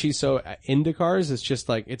stoked that she's so into cars. It's just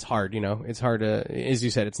like, it's hard, it's hard to, as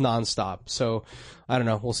you said, it's nonstop. So I don't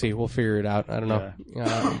know. We'll see. We'll figure it out. I don't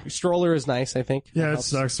know. Stroller is nice, I think. Yeah, it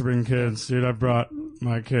sucks to bring kids. Dude, I brought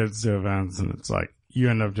my kids to events and it's like, you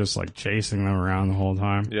end up just like chasing them around the whole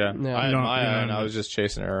time. Yeah. I had Maya and I was just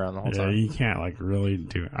chasing her around the whole time. Yeah, you can't like really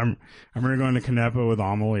do it. I remember going to Canepa with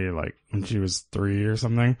Amelie like when she was 3 or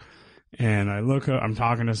something. And I'm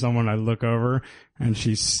talking to someone, I look over and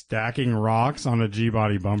she's stacking rocks on a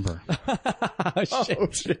G-body bumper. Oh,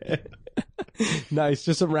 shit. Nice.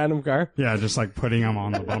 Just a random car? Yeah, just like putting them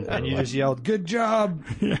on the bumper. And you just yelled, good job.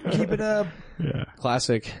 Yeah. Keep it up. Yeah.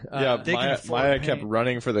 Classic. Maya kept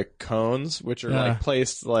running for the cones, which are like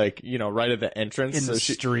placed like, right at the entrance. In the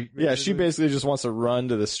street. Yeah, she basically just wants to run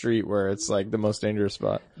to the street where it's like the most dangerous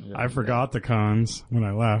spot. Yeah. I forgot the cones when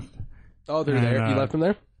I left. Oh, they're there. You left them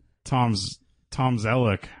there? Tom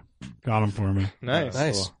Zellick got them for me.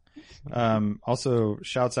 Nice. Cool. Also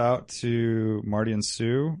shouts out to Marty and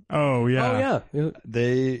Sue. Oh yeah. Oh yeah.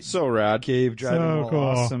 They so rad. Gave Driving so cool.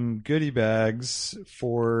 Awesome goodie bags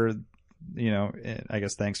for, I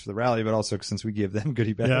guess thanks for the rally, but also since we give them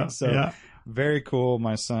goodie bags. Very cool.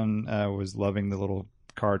 My son was loving the little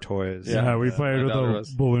car toys. Yeah, we played with a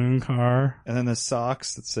balloon car. And then the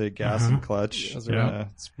socks that say gas and clutch.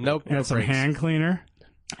 Nope. And some hand cleaner.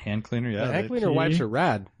 Hand cleaner, yeah. The hand cleaner wipes are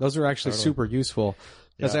rad. Those are actually super useful.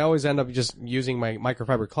 Because I always end up just using my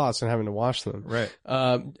microfiber cloths and having to wash them. Right.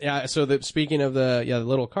 So speaking of the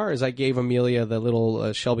little cars, I gave Amelia the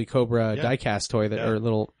little Shelby Cobra diecast toy or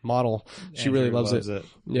little model. She really loves it.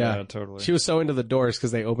 Yeah, totally. She was so into the doors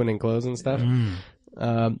because they open and close and stuff.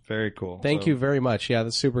 Very cool. Thank you very much. Yeah,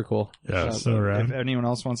 that's super cool. Yeah, so rad. If anyone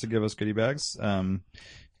else wants to give us goodie bags,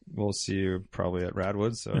 we'll see you probably at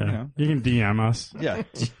Radwood. So you can DM us. Yeah,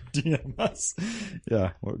 DM us.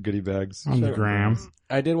 Yeah, what goodie bags on the gram.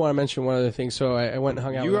 I did want to mention one other thing. So I went and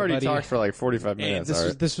hung out. You with already our buddy. talked for like 45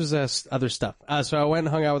 minutes. This was other stuff. So I went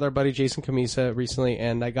and hung out with our buddy Jason Camisa recently,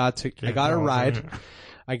 and I got a ride.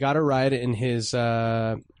 I got a ride in his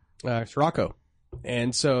Scirocco.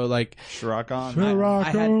 And so like Scirocco,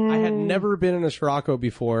 I had never been in a Scirocco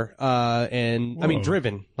before, and I mean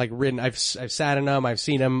driven, like ridden. I've sat in them, I've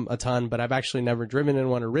seen them a ton, but I've actually never driven in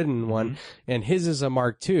one or ridden in one. And his is a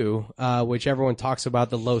Mark II, which everyone talks about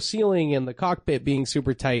the low ceiling and the cockpit being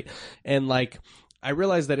super tight, and like I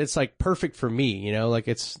realized that it's like perfect for me, like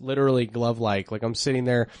it's literally glove-like. Like I'm sitting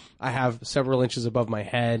there, I have several inches above my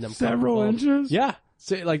head. I'm several inches? Yeah.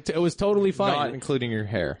 So, like, it was totally fine. Not including your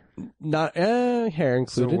hair. Not, hair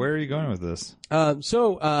included. So where are you going with this?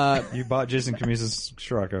 You bought Jason Camisa's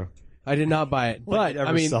Scirocco. I did not buy it, but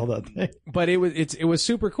I mean, sell that thing. But it was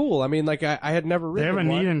super cool. I mean, like I had never ridden. They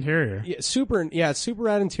have a neat interior. Yeah, super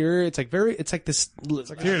rad interior. It's like this. Dude,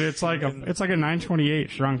 it's like a 928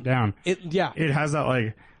 shrunk down. It has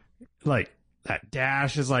that like that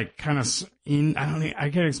dash is like kind of I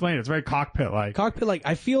can't explain it. It's very cockpit like.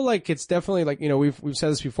 I feel like it's definitely like, we've said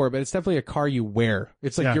this before, but it's definitely a car you wear.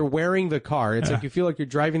 It's like you're wearing the car. It's like you feel like you're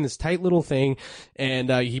driving this tight little thing, and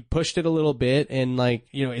he pushed it a little bit, and like,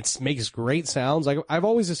 it makes great sounds. Like I've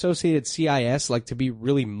always associated CIS like to be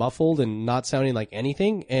really muffled and not sounding like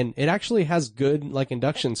anything, and it actually has good like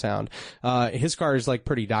induction sound. His car is like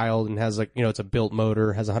pretty dialed and has like, it's a built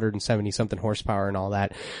motor, has 170 something horsepower and all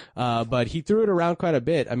that. But he threw it around quite a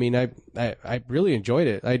bit. I mean, I really enjoyed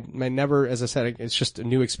it. I never, as I said, it's just a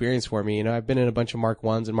new experience for me. I've been in a bunch of Mark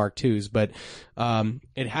 1s and Mark 2s, but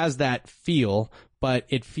it has that feel, but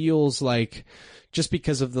it feels like just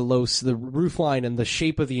because of the roof line and the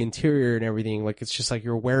shape of the interior and everything, like it's just like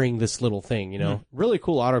you're wearing this little thing, you know. Really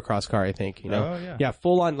cool autocross car, I think, you know. Oh, yeah. Yeah,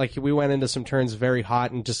 full on. Like we went into some turns very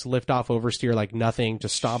hot and just lift off oversteer like nothing,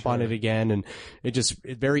 just stomp on it again, and it's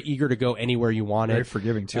very eager to go anywhere you want Very it.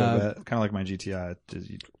 forgiving too. I bet. Kind of like my GTI.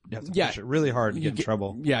 You have to push it really hard to get in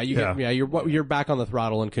trouble. Yeah, you're back on the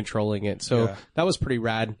throttle and contrling it. So that was pretty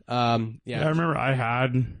rad. I remember I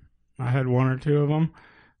had one or two of them,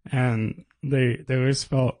 and they always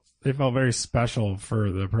felt very special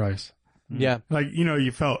for the price. Yeah. Like, you know,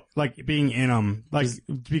 you felt like being in them, like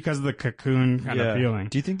because of the cocoon kind of feeling.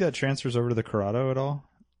 Do you think that transfers over to the Corrado at all?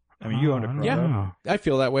 I mean, you own a Corrado. Yeah. I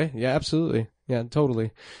feel that way. Yeah, absolutely. Yeah,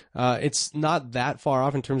 totally. It's not that far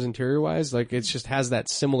off in terms interior wise. Like it just has that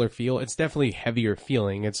similar feel. It's definitely heavier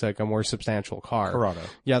feeling. It's like a more substantial car. Corrado.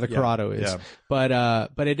 Yeah, the Corrado is. Yeah.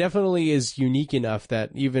 But it definitely is unique enough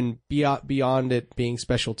that even beyond it being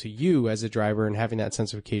special to you as a driver and having that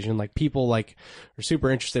sense of occasion, like people like are super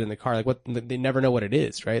interested in the car. Like they never know what it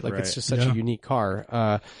is, right? Like it's just such a unique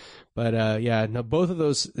car. But both of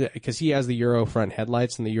those, because he has the Euro front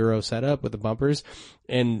headlights and the Euro setup with the bumpers,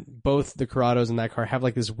 and both the Corrados in that car have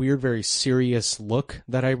like this weird, very serious look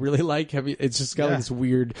that I really like. It's just got like this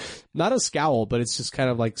weird, not a scowl, but it's just kind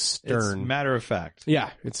of like stern. It's matter of fact. Yeah,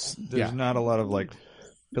 There's not a lot of like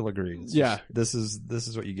filigree. It's just, this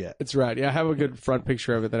is what you get. It's rad. Yeah, I have a good front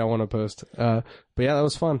picture of it that I want to post. But yeah, that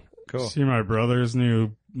was fun. Cool. See my brother's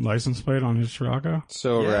new license plate on his Scirocco?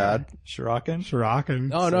 So rad. Scirocco.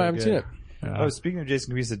 Oh, no, I haven't seen it. Yeah. Oh, speaking of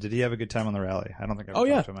Jason Kavisa, did he have a good time on the rally? I don't think I've Oh,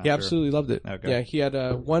 yeah. talked to him after. Yeah, absolutely loved it. Okay. Yeah, he had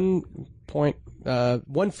one feedback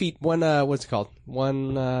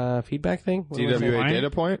thing? What was it? DWA data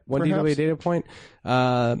point? One perhaps? DWA data point.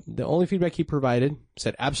 The only feedback he provided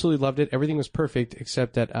said absolutely loved it. Everything was perfect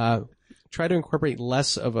except that try to incorporate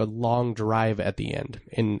less of a long drive at the end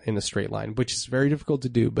in a straight line, which is very difficult to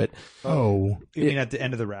do. But you mean at the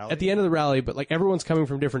end of the rally? at the end of the rally, but like everyone's coming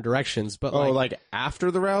from different directions. But like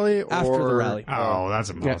after the rally? After the rally. Oh, that's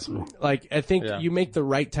impossible. Like I think you make the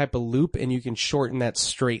right type of loop and you can shorten that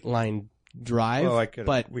straight line drive.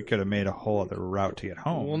 We could have made a whole other route to get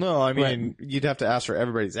home. Well, no, I mean, you'd have to ask for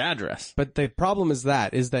everybody's address. But the problem is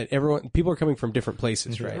that people are coming from different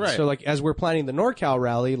places, right? Right. So like as we're planning the NorCal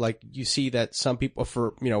rally, like you see that some people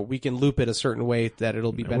we can loop it a certain way that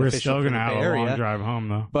it'll be beneficial. We're still going to have a long drive home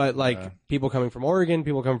though. But like people coming from Oregon,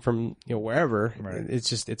 people coming from wherever, Right.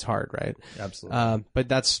 it's hard, right? Absolutely.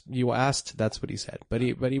 But you asked, that's what he said. But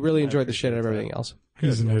he really enjoyed the shit out of everything else.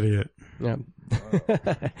 He's an idiot. Yeah.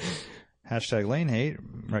 Hashtag lane hate.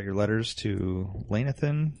 Write your letters to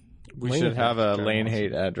Lanathan. We should have a lane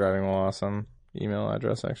hate at Driving While Awesome email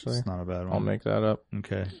address, actually. It's not a bad one. I'll make that up.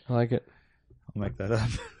 Okay. I like it. I'll make that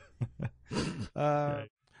up.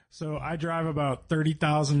 So I drive about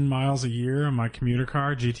 30,000 miles a year on my commuter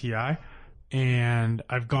car, GTI, and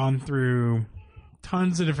I've gone through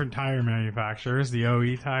tons of different tire manufacturers. The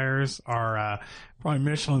OE tires are probably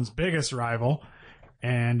Michelin's biggest rival.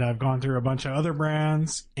 And I've gone through a bunch of other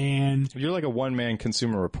brands, and You're like a one-man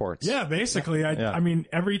Consumer Reports. yeah, basically, I mean,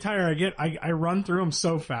 every tire I get, I run through them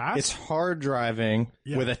so fast. It's hard driving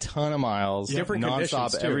with a ton of miles, Different nonstop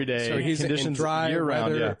conditions, too. every day. So he's in conditions dry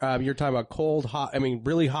year-round, weather. You're talking about cold, hot. I mean,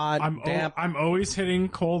 really hot, damp. I'm always hitting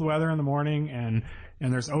cold weather in the morning, and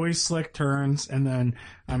there's always slick turns, and then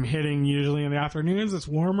I'm hitting usually in the afternoons. It's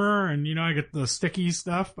warmer, and I get the sticky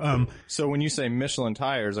stuff. So when you say Michelin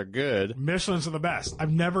tires are good, Michelin's are the best.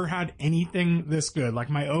 I've never had anything this good. Like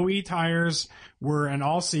my OE tires were an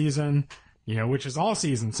all season, which is all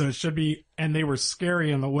season. So it should be, and they were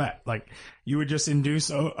scary in the wet. Like you would just induce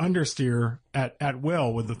understeer at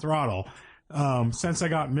will with the throttle. Since I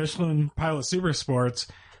got Michelin Pilot Super Sports,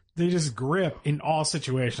 they just grip in all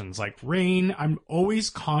situations. Like rain, I'm always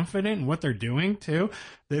confident in what they're doing too.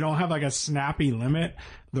 They don't have like a snappy limit.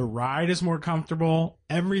 The ride is more comfortable.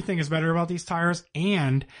 Everything is better about these tires.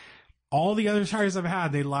 And all the other tires I've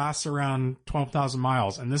had, they last around 12,000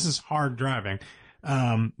 miles. And this is hard driving.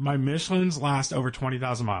 My Michelin's last over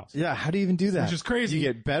 20,000 miles. yeah, how do you even do that? Which is crazy. You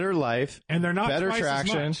get better life, And they're not better twice as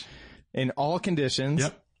traction much. in all conditions.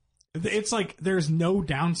 Yep. It's like there's no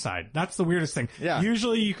downside. That's the weirdest thing. Yeah.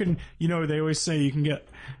 Usually you can, they always say you can get,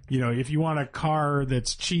 if you want a car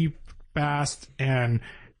that's cheap, fast, and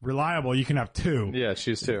reliable, you can have two. Yeah,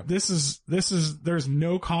 choose two. This is, there's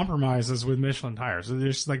no compromises with Michelin tires. They're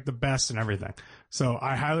just like the best in everything. So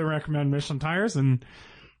I highly recommend Michelin tires, and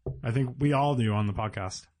I think we all do on the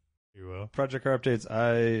podcast. You will. Project car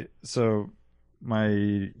updates. So my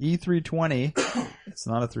E320 It's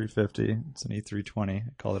not a 350. It's an E320. I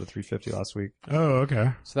called it a 350 last week. Oh,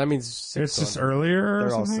 okay. So that means 6 It's just earlier or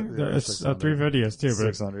They're all something? si- yeah, It's a 600. 350 is too, but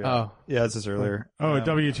 600. Yeah. Oh. Yeah, it's just earlier. a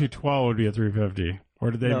W212 would be a 350. Or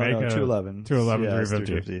did they make a 211? 211 yeah, it's 350?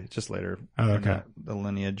 350. Just later. Oh, in okay. the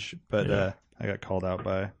lineage, but Yeah. I got called out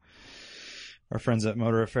by our friends at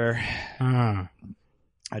Motor Affair. Ah.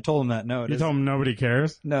 I told them that no, it You is- told them nobody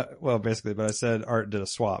cares? no, well, basically, but I said Art did a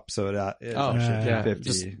swap, so it's Oh, actually yeah. 350.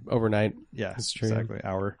 Just overnight. Yeah, That's true. exactly.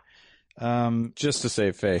 Hour. Just to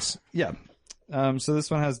save face. Yeah. So this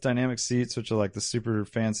one has dynamic seats, which are like the super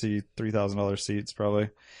fancy $3,000 seats probably.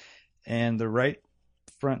 And the right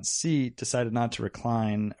front seat decided not to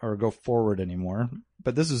recline or go forward anymore.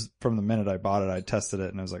 But this is from the minute I bought it. I tested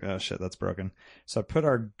it and I was like, oh shit, that's broken. So I put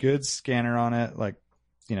our goods scanner on it, like,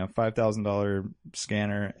 $5,000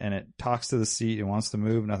 scanner, and it talks to the seat. It wants to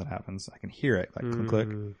move. Nothing happens. I can hear it, like click, click.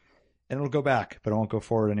 And it'll go back, but it won't go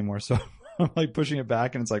forward anymore. So I'm like pushing it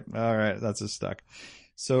back and it's like, all right, that's just stuck.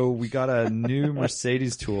 So we got a new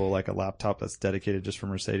Mercedes tool, like a laptop that's dedicated just for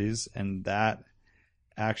Mercedes. And that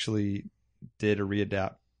actually did a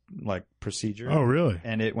readapt like procedure. Oh, really?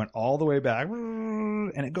 And it went all the way back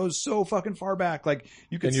and it goes so fucking far back. Like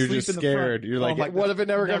you could And you're sleep just in the scared. front. You're Oh, like, I'm what if it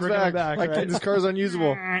never comes coming back? right? This car's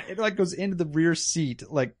unusable. It like goes into the rear seat,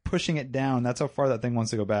 like pushing it down. That's how far that thing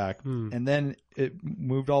wants to go back. And then it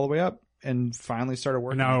moved all the way up and finally started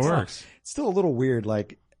working. Now it It's works. still a little weird.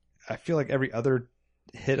 Like I feel like every other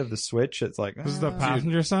hit of the switch, it's like, This is the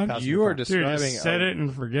passenger side? Passenger You are front. Dude, describing just set it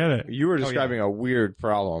and forget it. You were describing a weird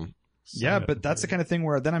problem. Yeah, Set it but and that's the forget kind of thing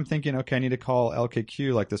where then I'm thinking, okay, I need to call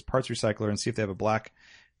LKQ, like this parts recycler, and see if they have a black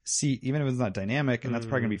seat, even if it's not dynamic, and that's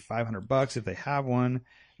probably gonna be $500 if they have one.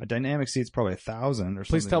 A dynamic seat's probably $1,000 or something.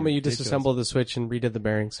 Please tell me you ridiculous. disassembled the switch and redid the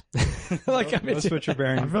bearings. Like No switcher I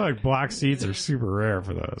bearing. feel like black seats are super rare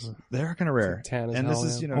for those. They're kind of rare. Tan as And this hell,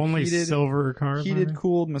 is, yeah. Only heated, silver cars. heated, maybe?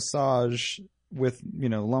 cooled massage with,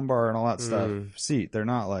 lumbar and all that stuff seat. They're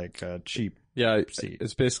not like a cheap Yeah, seat.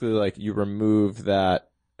 it's basically like you remove that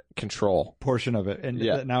control. portion of it. And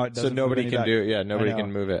Yeah. now it So doesn't. nobody move any can back. do it. Yeah, nobody I know.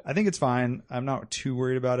 can move it. I think it's fine. I'm not too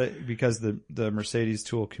worried about it because the Mercedes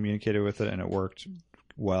tool communicated with it and it worked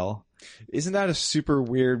well. Isn't that a super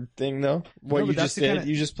weird thing though? What No, you but that's just the did, kinda-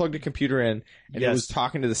 you just plugged a computer in and it Yes. was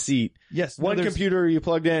talking to the seat. Yes. no, One there's- computer you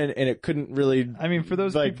plugged in and it couldn't really I mean, for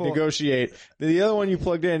those like people, negotiate. The other one you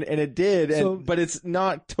plugged in and it did, So- but it's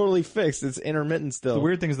not totally fixed. It's intermittent still. the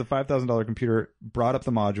weird thing is the $5,000 computer brought up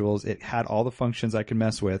the modules. It had all the functions I could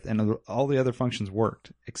mess with, and all the other functions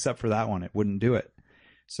worked except for that one. It wouldn't do it.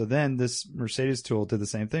 So then this Mercedes tool did the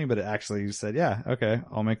same thing, but it actually said, "Yeah, okay,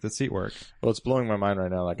 I'll make the seat work." Well, it's blowing my mind right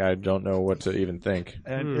now. Like I don't know what to even think.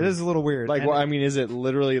 And it is a little weird. Like, And well, I mean, is it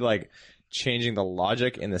literally like changing the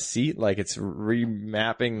logic in the seat? Like it's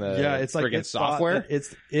remapping the yeah, it's like friggin' it thought software.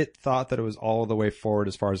 that it thought that it was all the way forward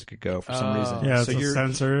as far as it could go for some reason. Yeah, so it's a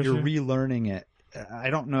sensor issue. you're relearning it. I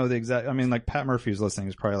don't know the exact. I mean, like Pat Murphy who's listening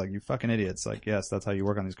is probably like, "You fucking idiots!" Like, yes, that's how you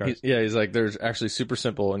work on these cars. He's like, there's actually super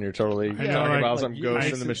simple, and you're totally know, talking like- about like some you- ghost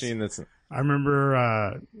like in the machine that's. I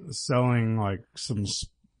remember selling like some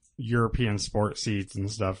European sport seats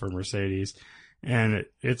and stuff for Mercedes, and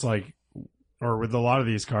it's like, or with a lot of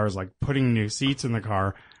these cars, like putting new seats in the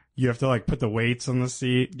car, you have to like put the weights on the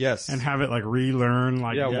seat Yes. and have it like relearn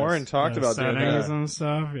like Yeah, Warren talked the about doing settings that. and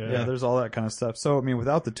stuff. Yeah, Yeah, there's all that kind of stuff. So, I mean,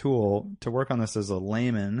 without the tool to work on this as a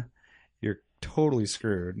layman, you're totally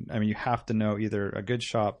screwed. I mean, you have to know either a good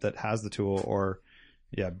shop that has the tool or,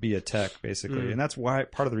 be a tech basically. And that's why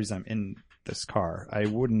part of the reason I'm in this car. I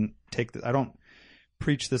wouldn't I don't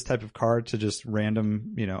preach this type of car to just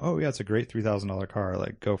random, oh yeah, it's a great $3,000 car.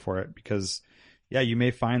 Like go for it because you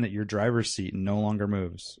may find that your driver's seat no longer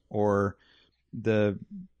moves or the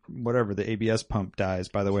ABS pump dies.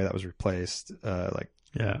 By the way, that was replaced,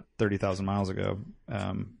 30,000 miles ago.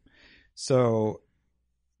 So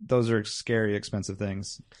those are scary, expensive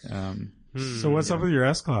things. So what's up with your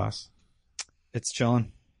S-Class? It's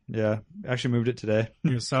chilling. Yeah. Actually moved it today.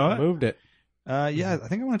 You sell it? Moved it. Yeah, I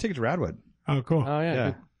think I want to take it to Radwood. Oh, cool. Oh yeah. Yeah.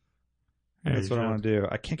 good. Hey, That's what I you want to do.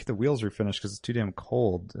 I can't get the wheels refinished because it's too damn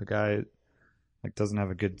cold. The guy doesn't have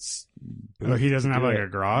a good Oh, he doesn't have do like it. a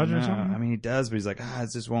garage or No, something? I mean, he does, but he's like, it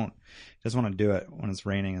just won't. He doesn't want to do it when it's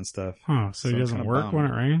raining and stuff. Huh, so he I'm doesn't kinda work bummed. when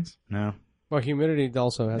it rains? No. Well, humidity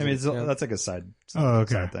also has. I mean, yeah. that's like a side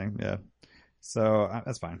Okay. thing. Yeah. So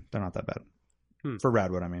that's fine. They're not that bad. For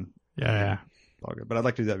Radwood, I mean. Yeah. All good. But I'd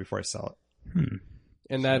like to do that before I sell it.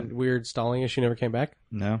 And that weird stalling issue never came back.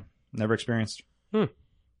 No. Never experienced. Hmm.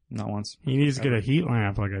 Not once. He needs to get a heat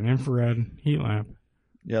lamp, like an infrared heat lamp.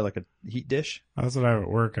 Yeah, like a heat dish. That's what I have at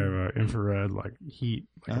work. I have an infrared, like heat,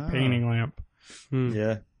 like Ah. a painting lamp.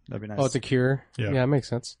 Yeah. That'd be nice. Oh, it's a cure. Yeah. Yeah, it makes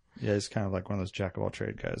sense. Yeah, he's kind of like one of those jack of all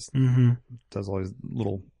trade guys. Mm-hmm. Does all these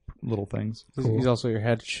little things. He's also your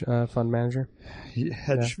hedge fund manager.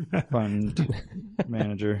 Hedge fund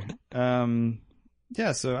manager.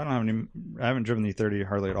 Yeah, so I haven't driven the E30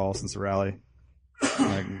 hardly at all since the rally.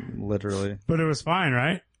 Like, literally. But it was fine,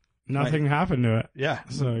 right? Nothing happened to it. Yeah.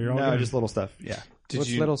 So you're all No, good. just little stuff. Yeah. What's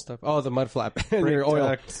little stuff? Oh, the mud flap and your Brake oil.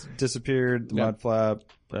 duct disappeared, the Yep. mud flap.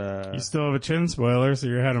 You still have a chin spoiler, so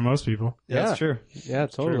you're ahead of most people. Yeah, that's true. Yeah,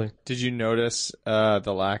 totally. Did you notice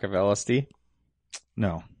the lack of LSD?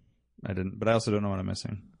 No, I didn't. But I also don't know what I'm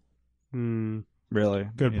missing. Really.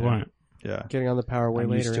 Good You know? point. Yeah. Getting on the power way I'm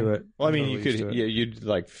later. used to it. Well, I mean, Totally you used to could, it. yeah, you'd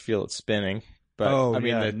like feel it spinning. But Oh, I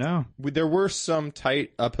mean, yeah, no. there were some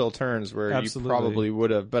tight uphill turns where Absolutely. you probably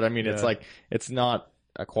would have. But I mean, it's Yeah. like it's not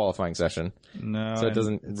a qualifying session, No. so it and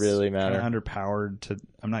doesn't it's really kinda matter. underpowered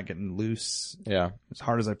I'm not getting loose. Yeah. As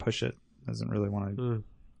hard as I push it, doesn't really want to.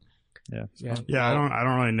 Yeah. Yeah. Yeah, I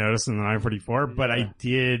don't really notice in the 944, but I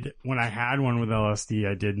did when I had one with LSD.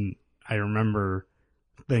 I remember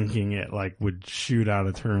thinking it like would shoot out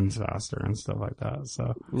of turns faster and stuff like that.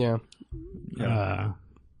 So Yeah.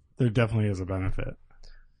 there definitely is a benefit,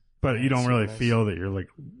 but you don't really feel that you're like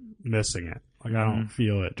missing it. Like I don't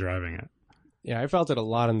feel it driving it. Yeah, I felt it a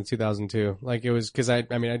lot in the 2002. Like it was because I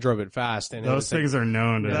drove it fast and it Those was like, things are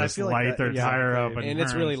known to Yeah, I just feel like light that- their yeah, tire up, and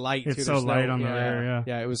it's really light. It's too. so There's light no- on the rear. Yeah.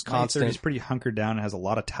 Yeah, it was It's constant. pretty hunkered down. It has a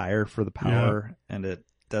lot of tire for the power, and it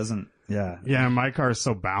doesn't. Yeah. Yeah, and my car is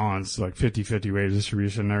so balanced, like 50-50 weight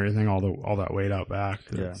distribution and everything, all that weight out back.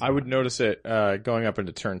 Yeah. I would notice it going up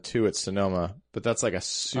into turn 2 at Sonoma, but that's like a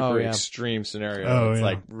super yeah. extreme scenario. Oh, It's yeah.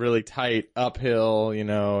 like really tight uphill,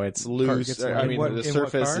 it's loose. gets I light. mean, In what- the in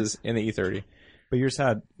what surface car? is in the E30. But yours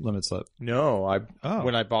had limit slip. No, Oh.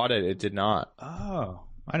 when I bought it, it did not. Oh,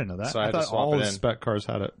 I didn't know that. So I had to thought swap all it the in. spec cars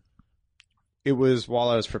had it. It was while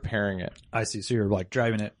I was preparing it. I see. So you're like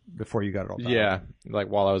driving it before you got it all. Dialed. Yeah, like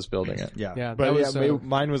while I was building it. Yeah. Yeah, But that was, yeah,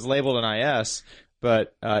 mine was labeled an IS,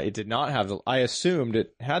 but it did not have I assumed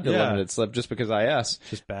it had the Yeah. limited slip just because IS.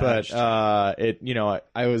 Just But badged.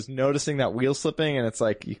 I was noticing that wheel slipping, and it's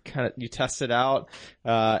like you test it out,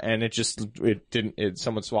 and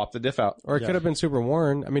someone swapped the diff out. Or it could have been super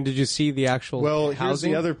worn. I mean, did you see the actual Well, here's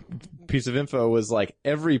housing? the other piece of info was like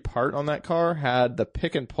every part on that car had the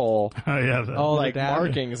pick and pull Oh yeah, Oh, like the dab.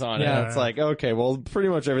 markings on Yeah. it. It's like, okay, well, pretty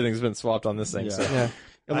much everything's been swapped on this thing. Yeah. So. Yeah.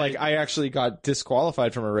 And, like I actually got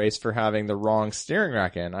disqualified from a race for having the wrong steering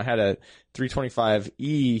rack in. I had a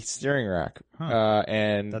 325E steering rack,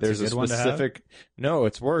 and That's there's a a good one to have? specific. No,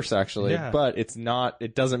 it's worse actually, Yeah. but it's not.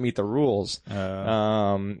 It doesn't meet the rules.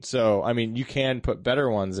 So I mean, you can put better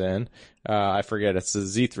ones in. I forget. It's the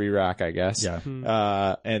Z3 rack, I guess. Yeah.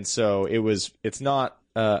 And so it's not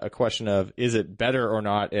a question of is it better or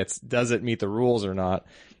not. It's does it meet the rules or not.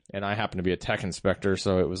 And I happen to be a tech inspector,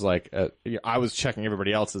 so it was like I was checking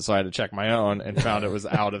everybody else's, so I had to check my own and found it was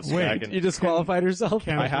out of spec. And, You disqualified yourself?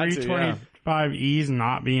 Can I had to, yeah. 325Es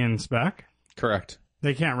not be in spec? correct.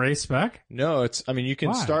 They can't race spec? No, you can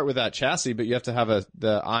Why? start with that chassis, but you have to have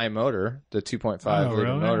the I motor, the 2.5 Oh, liter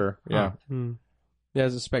really? motor. Yeah. Huh. Yeah,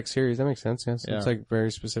 it's a spec series. That makes sense. Yes. Yeah. It's like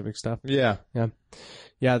very specific stuff. Yeah.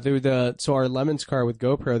 Yeah, so our Lemons car with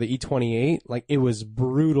GoPro, the E28, like it was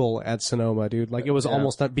brutal at Sonoma, dude. Like it was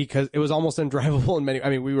almost undrivable in many.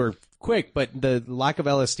 I mean, we were quick, but the lack of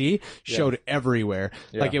LSD showed everywhere.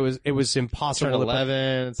 Yeah. Like it was impossible Turn to put-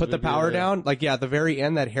 11. it's a put the big power deal. down. Like, yeah, at the very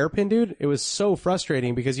end, that hairpin, dude, it was so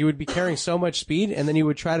frustrating because you would be carrying so much speed and then you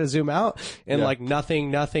would try to zoom out and Yeah. like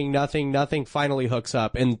nothing finally hooks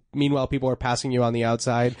up. And meanwhile, people are passing you on the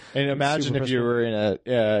outside. And imagine Super if you were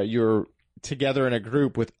in you were together in a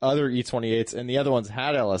group with other E28s and the other ones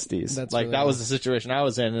had LSDs. That's like really that was the situation I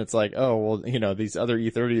was in. And it's like, oh, well, these other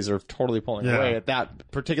E30s are totally pulling Yeah. away at that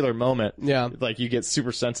particular moment. Yeah. Like you get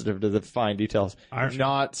super sensitive to the fine details.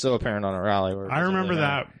 Not so apparent on a rally. Where it I doesn't remember really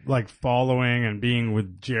matter. that, like, following and being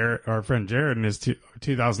with Jared, our friend Jared, in his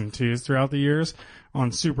 2002s throughout the years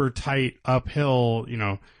on super tight uphill,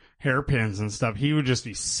 hairpins and stuff. He would just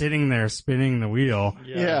be sitting there spinning the wheel.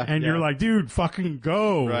 Yeah. And you're like, dude, fucking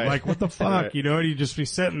go. Right. Like, what the fuck? Right. And he'd just be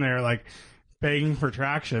sitting there, like, begging for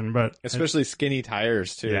traction. But Especially skinny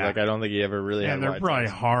tires too. Yeah. Like I don't think he ever really had and they're wide probably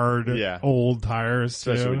tires. hard, Yeah. old tires,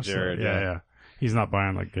 Especially too. with Jared, So, yeah. He's not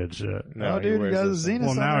buying, like, good shit. No, oh, dude, he wears got a those things. Zenith.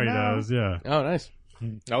 Well, now on he there does, yeah. Oh, nice.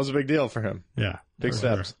 That was a big deal for him. Yeah. Big for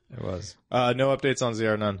steps. It was. No updates on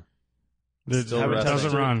ZR, none. It Still doesn't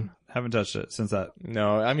resting. run. Haven't touched it since that.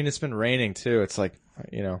 No, I mean it's been raining too. It's like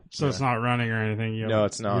So it's not running or anything. No,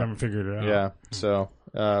 it's not. You haven't figured it out. Yeah. So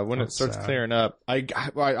When it That's starts sad. clearing up, I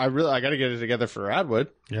got to get it together for Radwood.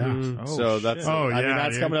 Yeah. So that's, Oh, I mean, yeah,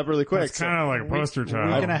 that's dude. coming up really quick. It's kind of like poster Week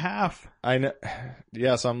child. and a half. I know.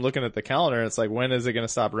 Yeah. So I'm looking at the calendar and it's like, when is it going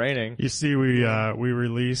to stop raining? You see, we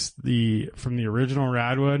released from the original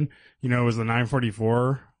Radwood, you know, it was the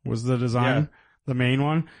 944 was the design, the main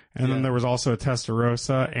one. And then there was also a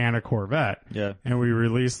Testarossa and a Corvette. Yeah. And we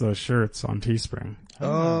released those shirts on Teespring.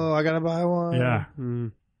 Oh, I got to buy one. Yeah.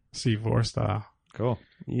 C4 style. Cool.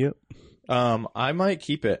 Yep. I might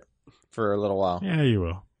keep it for a little while. Yeah, you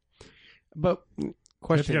will. But You have to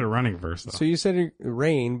question. get it running first, though. So you said it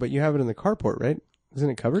rained, but you have it in the carport, right? Isn't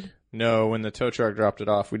it covered? No, when the tow truck dropped it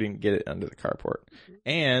off, we didn't get it under the carport.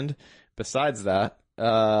 And besides that,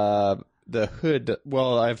 the hood,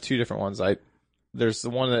 well, I have two different ones. There's the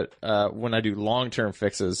one that, when I do long-term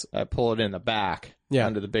fixes, I pull it in the back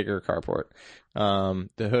under the bigger carport.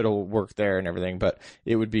 The hood will work there and everything, but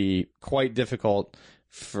it would be quite difficult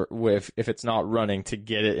if it's not running to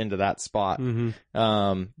get it into that spot.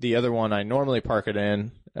 The other one I normally park it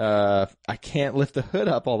in, I can't lift the hood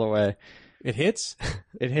up all the way. It hits?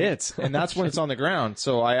 It hits, and that's when it's on the ground.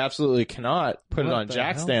 So I absolutely cannot put it What on the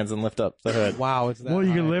jack hell? stands and lift up the hood. Wow, it's that Well, you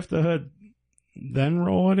high. can lift the hood, then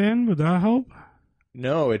roll it in. Would that help?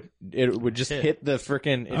 No, it would just hit the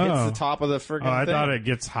freaking. It hits Oh. the top of the freaking. Oh, I thing. thought it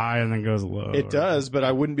gets high and then goes low. It does, but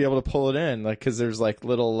I wouldn't be able to pull it in, like, because there's like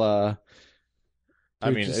little. I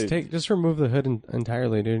Dude, mean, just remove the hood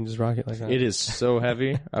entirely, dude, and just rock it like that. it is so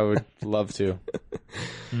heavy. I would love to.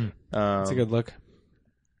 It's a good look.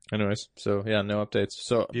 Anyways, so yeah, no updates.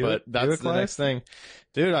 So, Buick- but that's Buick the life? next thing,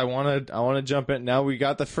 dude. I want to jump in. Now we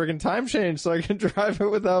got the friggin' time change, so I can drive it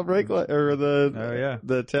without brake light or the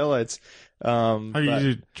taillights. Have you but-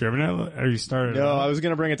 usually driven it? Or you started? No, it? I was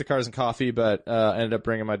gonna bring it to Cars and Coffee, but ended up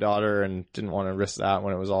bringing my daughter and didn't want to risk that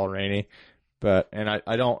when it was all rainy. And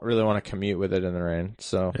I don't really want to commute with it in the rain.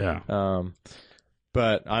 So Yeah.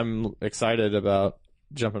 but I'm excited about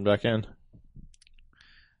jumping back in.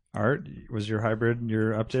 Art, was your hybrid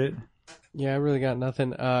your update? Yeah, I really got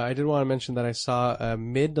nothing. I did want to mention that I saw a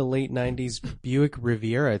mid to late 90s Buick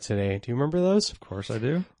Riviera today. Do you remember those? Of course I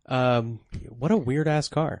do. What a weird ass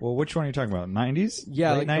car. Well, which one are you talking about? 90s?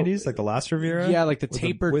 Yeah, Late like 90s? Like the last Riviera? Yeah, like the With a-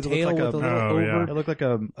 tapered with- it looked tail like with a- a little Oh, over, yeah. It looked like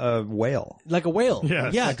a whale. like a whale.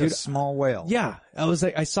 Yes. Yeah, Like dude. a small whale. Yeah, I was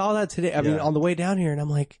like, I saw that today. I mean, Yeah. on the way down here, and I'm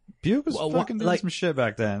like, Buick was Well, fucking doing like- some shit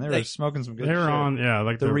back then. They were like- smoking some good They were shit. on,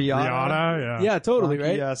 like The the Riata? Riata. yeah, totally,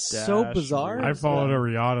 Funky right? ass So dash. bizarre. I followed a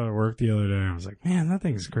Riata to work the other day. I was like, man, that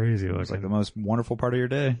thing's crazy It was like looking. the most wonderful part of your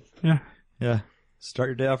day. Yeah. Yeah. Start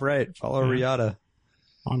your day off right. Follow a Yeah. Riata.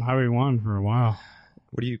 On Highway 1 for a while.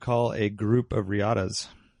 What do you call a group of Riatas?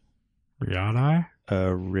 Riata?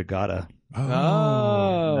 A regatta. Oh,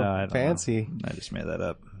 No, I don't fancy. know. I just made that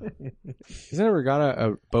up. Isn't a regatta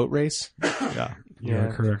a boat race? Yeah. You're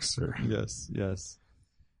Yeah. correct, sir. Yes. Yes.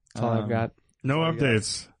 That's all I've got. No what do you got?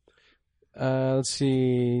 updates. Let's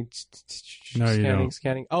see. No, you don't.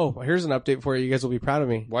 Scanning. Oh, here's an update for you. You guys will be proud of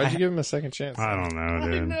me. Why'd you give him a second chance? I don't know,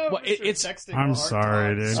 dude. Well, it's I'm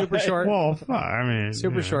sorry, dude. super short. Well, I mean,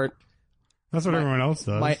 Super yeah. short. That's what everyone else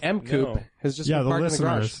does. My M coupe No. has just yeah, been the parked in the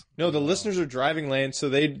garage. listeners. No, the listeners are driving lane, so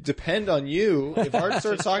they depend on you. If Art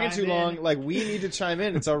starts talking too long, like, we need to chime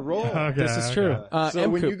in. It's our role. Okay, This is true. okay. So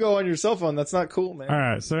M when coupe. you go on your cell phone, that's not cool, man. All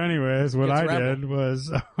right. So, anyways, what It's I Rebel. did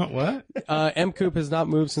was what? M coupe has not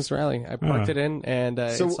moved since the rally. I parked it in, and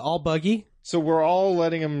So- it's all buggy. So we're all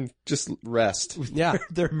letting him just rest. Yeah,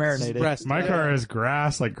 They're marinated. Rest. My car is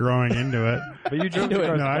grass, like growing into it. But you drove Into the it.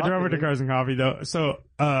 Cars No, and I Coffee, drove it to didn't Cars and Coffee though. So,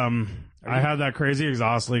 I had that crazy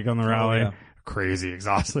exhaust leak on the rally. yeah. Crazy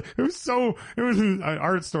exhaust leak. It was an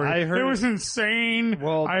art story. I heard it was insane.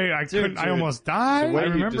 Well, I dude, couldn't, I dude. almost died. The way I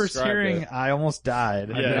you remember described hearing it. I almost died.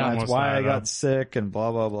 Yeah, And I that's almost why died, I got though. sick and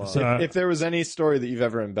blah, blah, blah. So- If there was any story that you've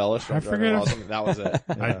ever embellished on I Driving forget While if- Awesome, that was it.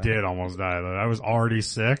 I did almost die though. I was already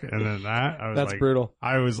sick, and then I was That's like, brutal.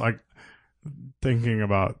 I was like thinking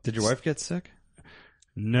about. Did your wife get sick?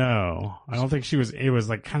 No, I don't think she was. It was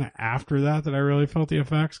like kind of after that I really felt the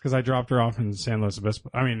effects because I dropped her off in San Luis Obispo.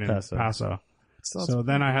 I mean, in Paso. Paso. Still, So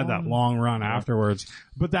then I had that long run afterwards.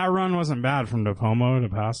 But that run wasn't bad from DePomo to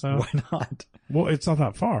Paso. why not? Well, it's not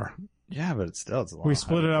that far. Yeah, but it's a long We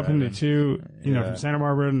split it up driving. into two, Yeah. from Santa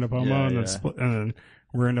Barbara to DePomo, Yeah, and then yeah. split, and then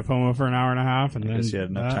we're in DePomo for an hour and a half, and I then guess you had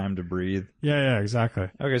enough that. time to breathe. Yeah, exactly.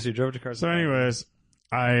 Okay, so you drove to Cars. So, and Coffee. anyways,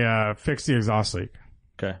 I fixed the exhaust leak,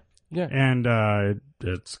 Okay. Yeah. and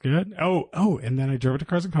it's good. Oh, and then I drove it to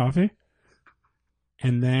Cars and Coffee,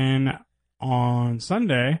 and then on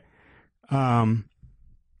Sunday,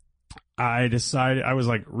 I decided I was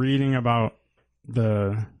like reading about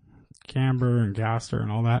the camber and caster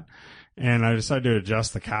and all that, and I decided to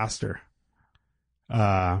adjust the caster.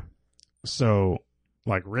 So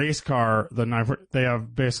like race car, the 940, they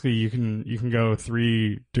have basically you can go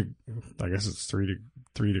I guess it's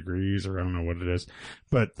 3 degrees, or I don't know what it is,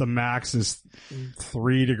 but the max is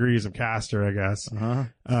 3 degrees of caster, I guess.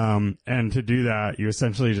 And to do that, you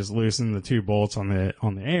essentially just loosen the 2 bolts on the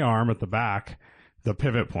A-arm at the back, the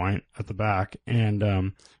pivot point at the back, and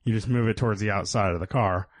you just move it towards the outside of the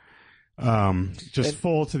car.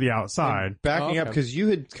 Full to the outside. Backing up, because you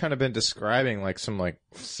had kind of been describing like some like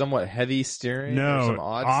somewhat heavy steering. or No, some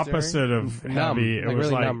odd opposite steering. of Numb. heavy. It Like was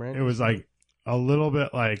really like numb, right? it was like a little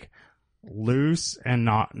bit like loose and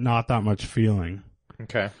not that much feeling.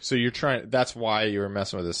 Okay, so you're trying. That's why you were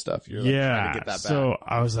messing with this stuff. You're like, trying to get that back. So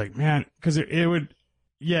I was like, man, because it would,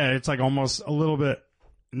 it's like almost a little bit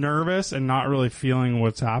nervous and not really feeling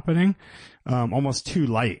what's happening, almost too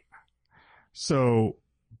light. So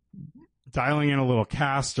dialing in a little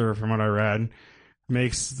caster, from what I read,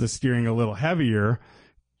 makes the steering a little heavier,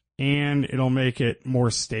 and it'll make it more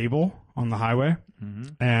stable on the highway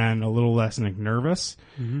and a little less nervous.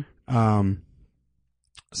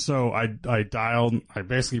 So I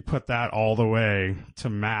basically put that all the way to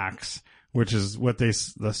max, which is what the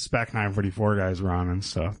spec 944 guys run and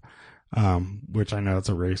stuff. Which I know it's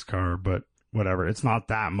a race car, but whatever. It's not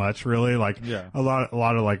that much really. Like a lot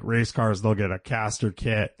of like race cars, they'll get a caster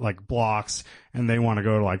kit, like blocks, and they want to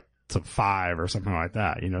go to 5 or something like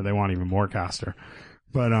that. You know, they want even more caster.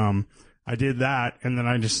 But, I did that, and then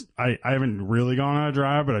I haven't really gone on a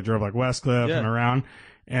drive, but I drove like Westcliff and around,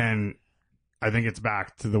 and I think it's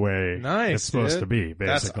back to the way it's supposed to be,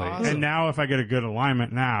 basically. That's awesome. And now if I get a good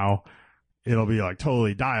alignment now, it'll be like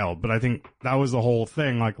totally dialed. But I think that was the whole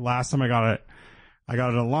thing. Like last time I got it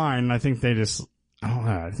aligned, and I think they just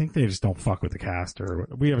don't fuck with the caster.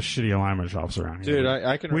 We have shitty alignment shops around here. Dude,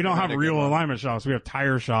 I can. We don't have recommend a real good one. alignment shops. We have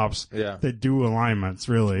tire shops Yeah. that do alignments,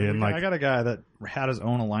 really. And I like, got a guy that had his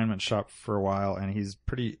own alignment shop for a while, and he's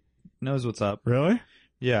knows what's up. really?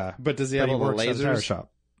 Yeah. But does he But have all the works at a tire lasers?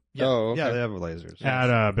 shop. Yeah. Oh, okay. Yeah, they have lasers.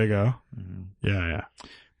 At Big O. Mhm. Yeah.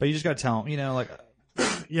 But you just got to tell him, like,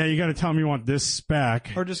 Yeah, you got to tell them you want this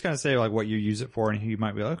spec. or just kind of say like what you use it for, and he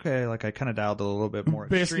might be like, okay, like I kind of dialed it a little bit more.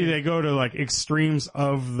 Basically, extreme. they go to like extremes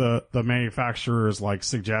of the manufacturer's like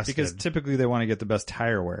suggested. because typically they want to get the best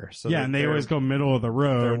tire wear. So yeah, and they always go middle of the They're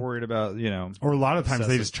road. worried about Or a lot of times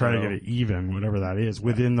they excessive just try to toe. get it even, whatever that is,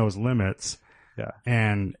 within those limits. Yeah.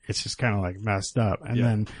 And it's just kind of like messed up. And Yeah.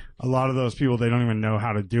 then a lot of those people, they don't even know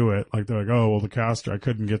how to do it. Like they're like, oh, well, the caster, I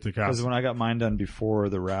couldn't get the because caster. when I got mine done before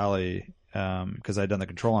the rally, because I'd done the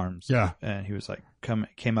control arms. Yeah. And he was like,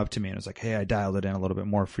 came up to me and was like, hey, I dialed it in a little bit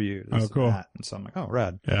more for you. This Oh, cool. And that. And so I'm like, oh,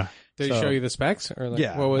 rad. Yeah. Did he So- show you the specs, or like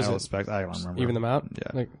Yeah. what was I it? I don't remember. Even them out?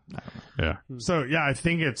 Yeah. Like, Yeah. So yeah, I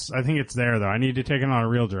think it's there though. I need to take it on a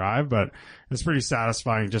real drive, but it's pretty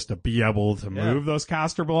satisfying just to be able to move those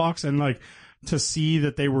caster blocks and like to see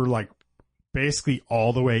that they were like basically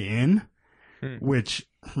all the way in, which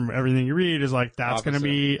from everything you read is like, that's going to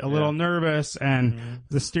be a little nervous, and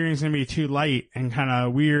the steering's going to be too light and kind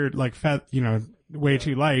of weird, like way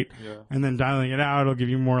too light. And then dialing it out, it'll give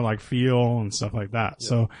you more like feel and stuff like that.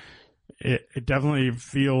 So it definitely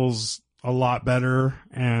feels a lot better,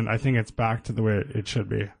 and I think it's back to the way it should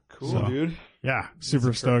be. Cool, dude. Yeah,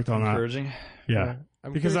 super stoked on that. Encouraging. Yeah.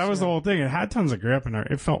 I'm Because that curious was the to know- whole thing. It had tons of grip and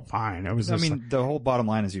it felt fine. It was I just mean, the whole bottom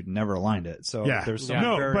line is you'd never aligned it. So yeah. there's some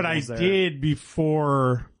No, but I variables there. did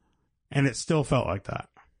before, and it still felt like that.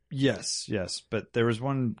 Yes. But there was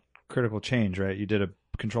one critical change, right? You did a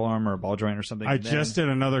control arm or a ball joint or something. I and then- just did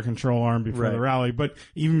another control arm before Right. the rally, but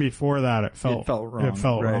even before that, it felt wrong. It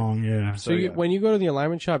felt right. wrong. Yeah. So you, when you go to the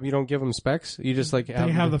alignment shop, you don't give them specs. You just like They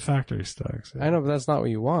have the factory specs. I know, but that's not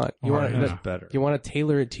what you want. You Oh, want yeah. better. you want to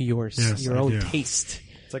tailor it to your Yes, I own do. taste.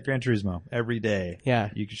 It's like Gran Turismo. Every day, Yeah,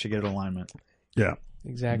 you should get an alignment. Yeah.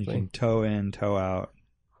 exactly. You can toe in, toe out.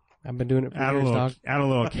 I've been doing it for Add years, a dog.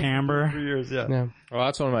 little camber. years, yeah. Yeah. Well,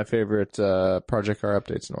 that's one of my favorite Project Car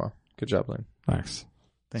updates in a while. Good job, Lane. Thanks.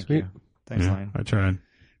 Thank Sweet. you. Thanks, Yeah, Lane. I tried.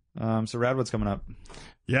 So Radwood's coming up.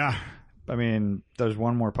 Yeah. I mean, there's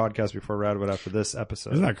one more podcast before Radwood after this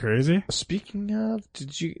episode. Isn't that crazy? Speaking of, do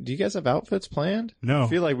you guys have outfits planned? No. I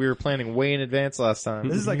feel like we were planning way in advance last time.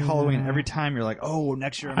 This is like Halloween. Every time you're like, oh,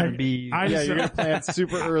 next year I'm going to be... I yeah, just- you're gonna plan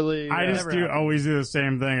super early. I Yeah. just always do the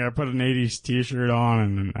same thing. I put an 80s t-shirt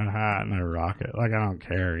on and a hat and I rock it. Like, I don't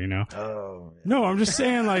care, you know? Oh, No, I'm just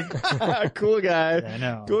saying, like, cool guy. yeah, I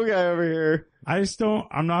know. Cool guy over here. I just don't,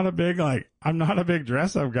 I'm not a big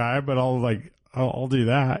dress up guy, but I'll do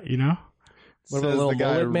that, you know? What about a Says little the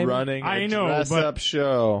guy mullet, maybe? running I a know, dress but- up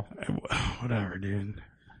show. Whatever, dude.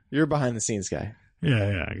 You're a behind the scenes guy.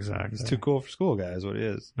 Yeah, exactly. It's too cool for school, guys. What it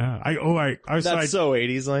is. Yeah. That's so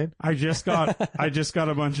 80s, Lane. I just got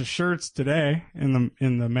a bunch of shirts today in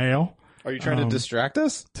the mail Are you trying to distract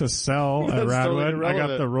us? to sell at That's totally Radwood. I got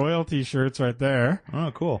irrelevant. the royalty shirts right there.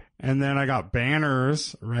 Oh, cool. And then I got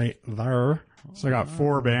banners right there. So I got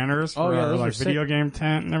 4 banners for Oh, yeah, our those are like sick. video game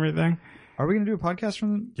tent and everything. Are we going to do a podcast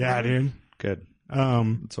from? Yeah, dude. Good.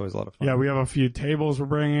 It's always a lot of fun. Yeah, we have a few tables we're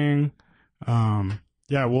bringing.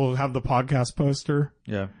 Yeah, we'll have the podcast poster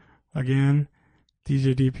Yeah. again.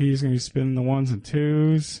 DJ DP is going to be spinning the 1s and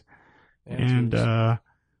 2s. And,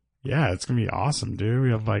 yeah, it's going to be awesome, dude.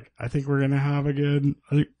 We have I think we're going to have I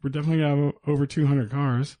think we're definitely going to have over 200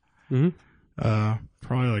 cars. Mm-hmm.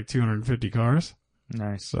 Probably like 250 cars.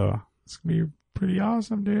 Nice. So it's going to be pretty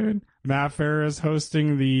awesome, dude. Matt Fair is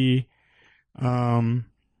hosting the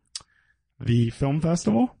film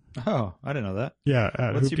festival. Oh, I didn't know that. Yeah,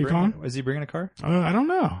 at What's he HooptyCon. bringing? Is he bringing a car? I don't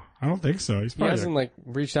know. I don't think so. He's He probably hasn't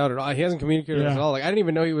reached out at all. He hasn't communicated with us Yeah. at all. I didn't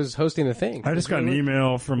even know he was hosting the thing. I just got an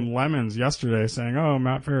email from Lemons yesterday saying, "Oh,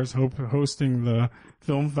 Matt Fair is hosting the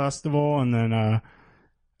film festival," and then,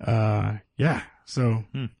 yeah. So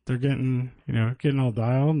they're getting all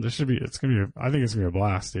dialed. I think it's gonna be a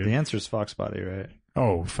blast, dude. The answer is Fox Body, right?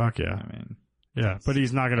 Oh, fuck yeah, I mean, yeah. But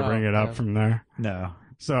he's not gonna Oh, bring it up yeah. from there. no.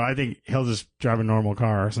 So I think he'll just drive a normal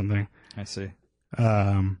car or something. I see.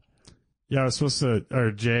 Yeah, I was supposed to,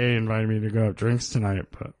 or Jay invited me to go have drinks tonight,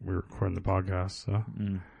 but we're recording the podcast, so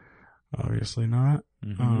obviously not.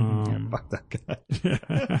 Yeah, fuck that guy.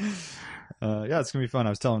 Yeah, it's gonna be fun.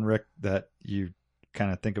 I was telling Rick that you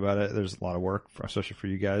kind of think about it. There's a lot of work, especially for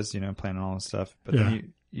you guys, planning all this stuff. But Yeah.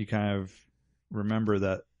 then you kind of remember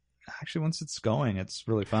that actually once it's going, it's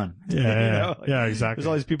really fun. Yeah, yeah, exactly. There's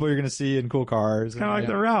all these people you're gonna see in cool cars. Kind of like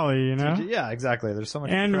the rally, Yeah, exactly. There's so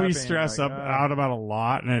much. And we prepping, stress like, out about a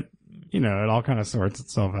lot, and it all kind of sorts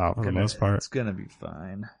itself out for the most part. It's gonna be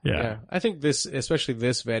fine. Yeah. I think especially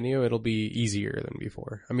this venue, it'll be easier than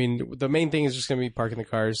before. I mean, the main thing is just going to be parking the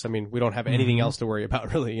cars. I mean, we don't have anything else to worry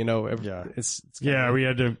about, really. Yeah. It's Yeah, we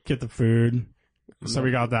had to get the food, so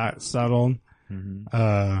we got that settled. and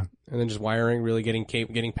then just wiring, really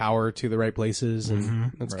getting power to the right places,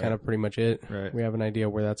 and that's Right. kind of pretty much it. Right. We have an idea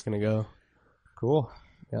where that's going to go. Cool.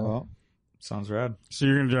 Yeah. Well, sounds rad. So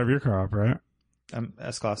you're gonna drive your car up, right?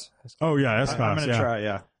 S-Class. Oh yeah, S I'm class. gonna Yeah. try.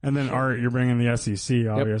 Yeah. And then Art, you're bringing the SEC,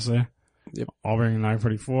 obviously. Yep. I'll bring the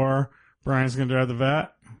 944. Brian's gonna drive the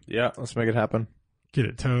Vet. Yeah, let's make it happen. Get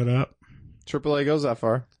it towed up. AAA goes that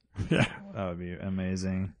far. Yeah. That would be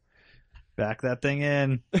amazing. Back that thing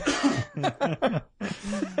in. Let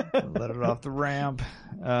it off the ramp.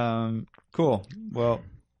 Cool. Well,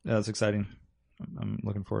 that's exciting. I'm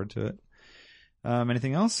looking forward to it.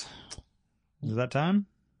 Anything else? Is that time?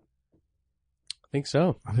 I think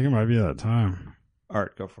so. I think it might be that time.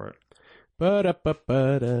 Art, go for it.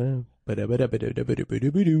 Ba-da-ba-ba-da,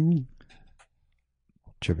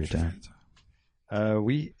 Trivia time.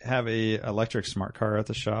 We have a electric smart car at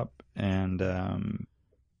the shop, and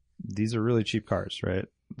these are really cheap cars, right?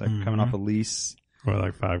 They're coming off a lease. What,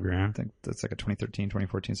 like $5,000? I think that's like a 2013,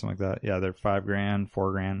 2014, something like that. Yeah, they're $5,000,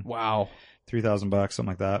 $4,000, Wow. $3,000, something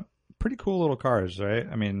like that. Pretty cool little cars, right?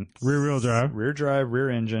 I mean, Rear-wheel drive. rear drive, rear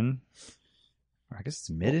engine. Or I guess it's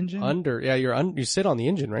mid engine. You sit on the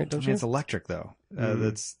engine, right? Don't you? It's electric though.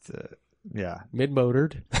 That's yeah,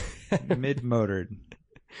 Mid-motored. mid motored.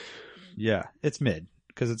 Yeah, it's mid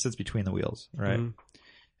because it sits between the wheels, right? Mhm.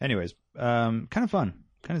 Anyways, kind of fun,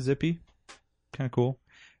 kind of zippy, kind of cool.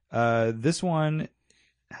 This one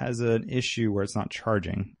has an issue where it's not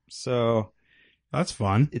charging, so That's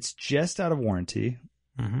fun. it's just out of warranty,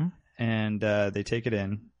 Mm-hmm. and they take it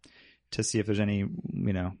in to see if there's any,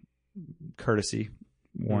 courtesy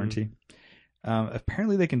warranty.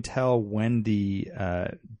 Apparently, they can tell when the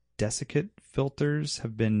desiccant filters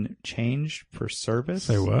have been changed for service.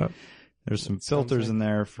 Say what? There's some filters in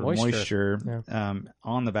there for moisture. Yeah.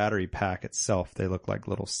 On the battery pack itself, they look like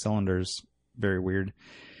little cylinders. Very weird.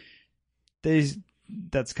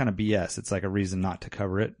 That's kind of BS. It's like a reason not to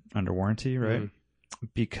cover it under warranty, right?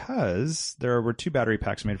 Because there were 2 battery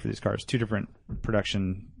packs made for these cars, 2 different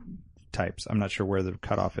production types. I'm not sure where the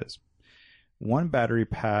cutoff is. One battery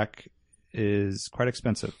pack is quite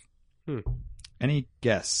expensive. Any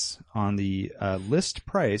guess on the list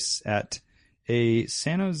price at a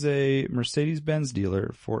San Jose Mercedes-Benz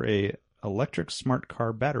dealer for a electric smart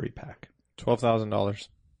car battery pack? $12,000.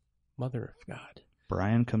 Mother of God.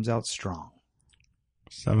 Brian comes out strong.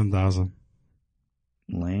 7,000.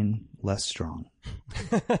 Lane less strong.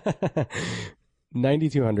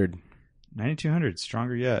 9,200. 9,200,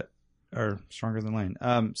 stronger yet, or stronger than Lane.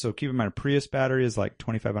 So keep in mind, a Prius battery is like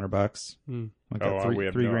 $2,500. Like Oh, that we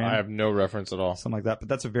have three no, grand. I have no reference at all. Something like that. But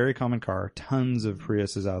that's a very common car. Tons of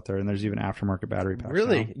Priuses out there, and there's even aftermarket battery packs.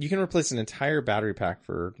 Really? now. You can replace an entire battery pack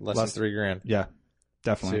for less than $3,000. Yeah,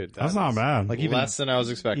 definitely. Dude, That's not bad. Like even less than I was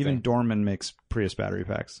expecting. even Dorman makes Prius battery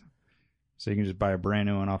packs, so you can just buy a brand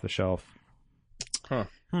new one off the shelf. Huh.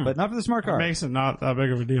 But not for the smart That car. makes it not that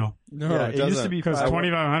big of a deal. no, Yeah, it it used to doesn't. be Because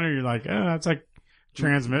 2,500, you're like, that's like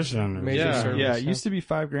transmission. Major Yeah. service, Yeah, it used to be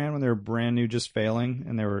 $5,000 when they were brand new, just failing,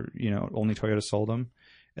 and they were, only Toyota sold them.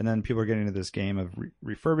 And then people are getting into this game of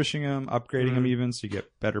refurbishing them, upgrading them even, so you get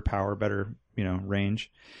better power, better, range.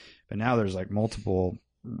 But now there's like multiple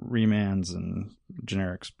remans and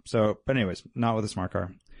generics. So, but anyways, not with a smart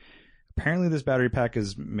car. Apparently this battery pack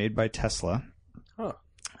is made by Tesla. Huh.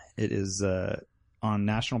 It is on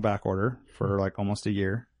national back order for like almost a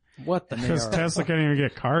year. What the Because hell? Tesla can't even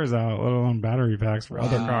get cars out, let alone battery packs for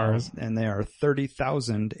other cars. And they are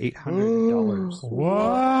 $30,800.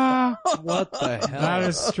 What? What the hell? That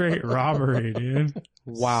is straight robbery, dude.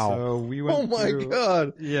 Wow. So we went Oh my through-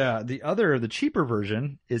 god. Yeah, the cheaper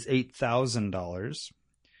version is $8,000,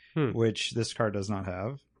 which this car does not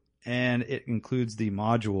have, and it includes the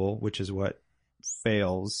module, which is what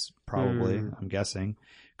fails probably. I'm guessing,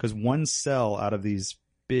 because one cell out of these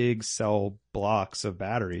big cell blocks of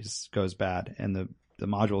batteries goes bad, and the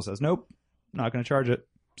module says, "Nope, not going to charge it.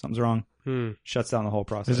 Something's wrong." Shuts down the whole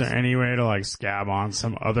process. Is there any way to like scab on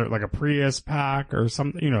some other, like a Prius pack or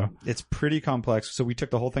something, It's pretty complex. So we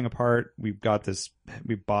took the whole thing apart. We bought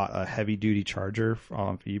a heavy duty charger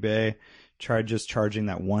off eBay. Tried just charging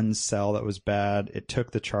that one cell that was bad. It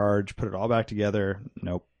took the charge, put it all back together.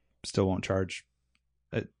 Nope. Still won't charge.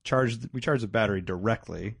 We charged the battery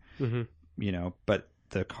directly, but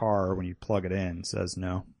the car, when you plug it in, says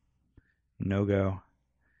no go.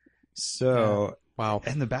 So, Wow.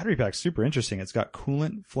 and the battery pack's super interesting. It's got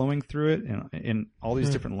coolant flowing through it in all these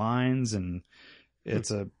different lines, and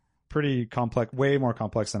it's a pretty complex, way more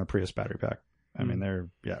complex than a Prius battery pack. I mean, they're,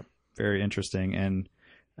 very interesting, and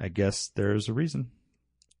I guess there's a reason.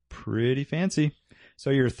 Pretty fancy. So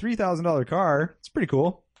your $3,000 car, it's pretty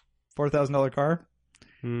cool. $4,000 car,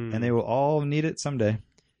 and they will all need it someday.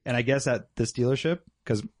 And I guess at this dealership,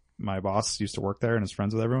 because my boss used to work there and is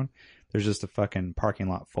friends with everyone, there's just a fucking parking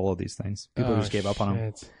lot full of these things. People just gave up on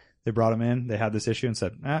them. They brought them in. They had this issue and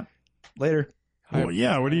said, later. Well,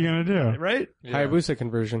 yeah, what are you going to do? Right? Hayabusa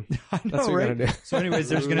conversion. I know, That's what you right? gotta do. So anyways,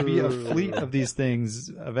 there's going to be a fleet of these things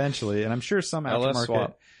eventually. And I'm sure some LS aftermarket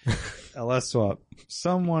swap. LS swap.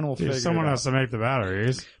 Someone will figure Someone it out. has to make the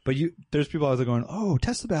batteries. But there's people out there going, "Oh,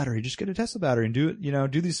 Tesla battery, just get a Tesla battery and do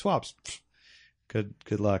it, do these swaps." Good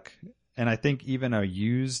luck. And I think even a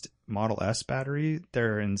used Model S battery,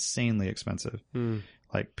 they're insanely expensive.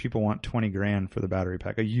 Like people want $20,000 for the battery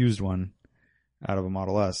pack, a used one out of a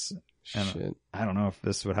Model S. And Shit. I don't know if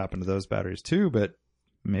this would happen to those batteries too, but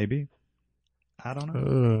maybe. I don't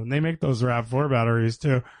know. They make those RAV4 batteries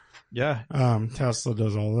too. Yeah. Tesla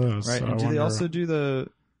does all those. Right. So And I do they wonder- also do the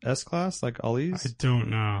S class like I Ollie's? don't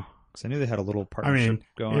know. Because I knew they had a little I partnership mean,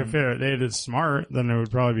 going. if they did smart, then it would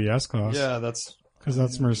probably be S-Class. Yeah, that's Because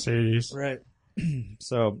that's Mercedes. right.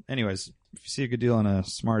 So, anyways, if you see a good deal on a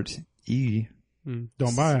Smart E,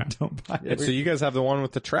 Don't buy it. don't buy it. So you guys have the one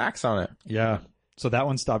with the tracks on it. Yeah. So that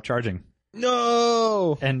one stopped charging.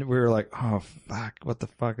 No. And we were like, oh, fuck, what the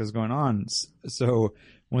fuck is going on? So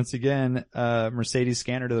once again, Mercedes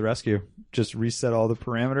scanner to the rescue. Just reset all the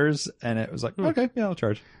parameters, and it was like, okay, yeah, I'll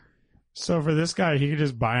charge. So for this guy, he could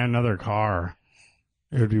just buy another car.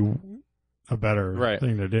 It would be a better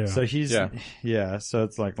thing to do. So he's, Yeah. so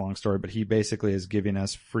it's like long story, but he basically is giving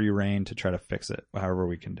us free reign to try to fix it however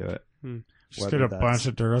we can do it. just get a bunch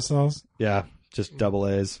of Duracells. Yeah, just double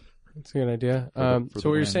A's. That's a good idea. For the So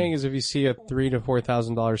what you're win. saying is if you see a $3,000 to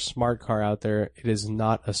 $4,000 smart car out there, it is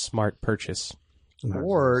not a smart purchase.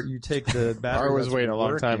 Or you take the battery. I was that's waiting a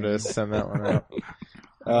long time to working. send that one out.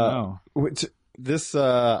 No. Which this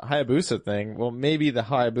Hayabusa thing, well, maybe the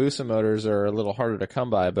Hayabusa motors are a little harder to come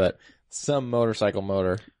by, but some motorcycle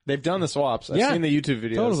motor. They've done the swaps. I've Yeah, seen the YouTube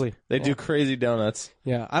videos. totally. They do crazy donuts.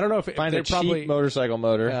 Yeah, I don't know if Find they're a cheap probably motorcycle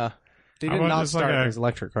motor. Yeah, they How did about not just like start a- as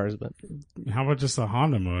electric cars, but How about just a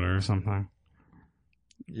Honda motor or something?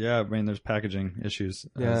 Yeah, I mean, there's packaging issues.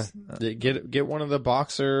 Yeah. Get one of the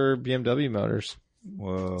Boxer BMW motors.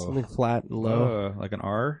 Whoa. something flat and low. Like an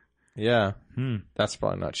R? Yeah, That's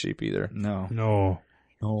probably not cheap either. No. No.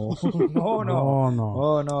 No. no, Oh, no.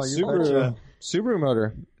 Oh, no. Subaru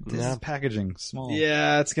motor. This is packaging. Small.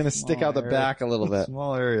 Yeah, it's gonna stick Small out the area. back a little bit.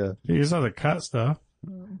 Small area. You just have to cut stuff.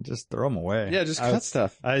 Just throw them away. Yeah, just cut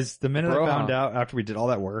stuff. The minute Bro. I found out after we did all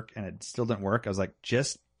that work and it still didn't work, I was like,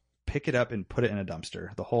 just pick it up and put it in a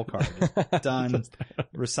dumpster. The whole car. Just done.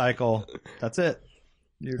 Recycle. That's it.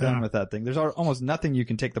 You're done with that thing. There's almost nothing you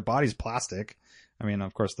can take. The body's plastic. I mean,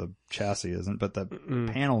 of course, the chassis isn't, but the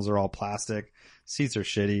panels are all plastic. Seats are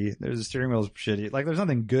shitty. The steering wheel's shitty. Like, there's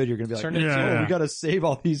nothing good. You're going to be like, we got to save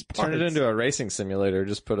all these parts. Turn it into a racing simulator.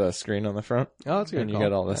 Just put a screen on the front. Oh, that's a good And call. you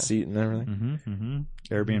got all the seat and everything.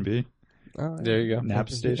 Airbnb. Oh, There you go. Nap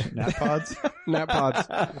station. Nap pods. nap pods.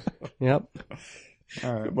 Yep.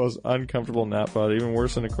 All right. The most uncomfortable nap pod, even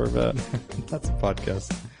worse than a Corvette. That's a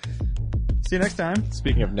podcast. See you next time.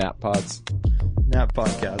 Speaking of nap pods. Nap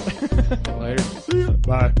podcast. Later.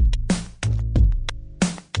 Bye.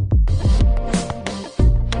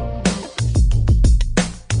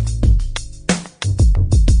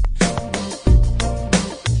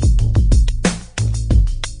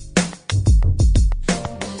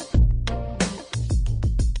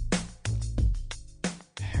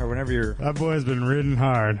 Or whenever you're. That boy's been ridden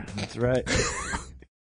hard. That's right.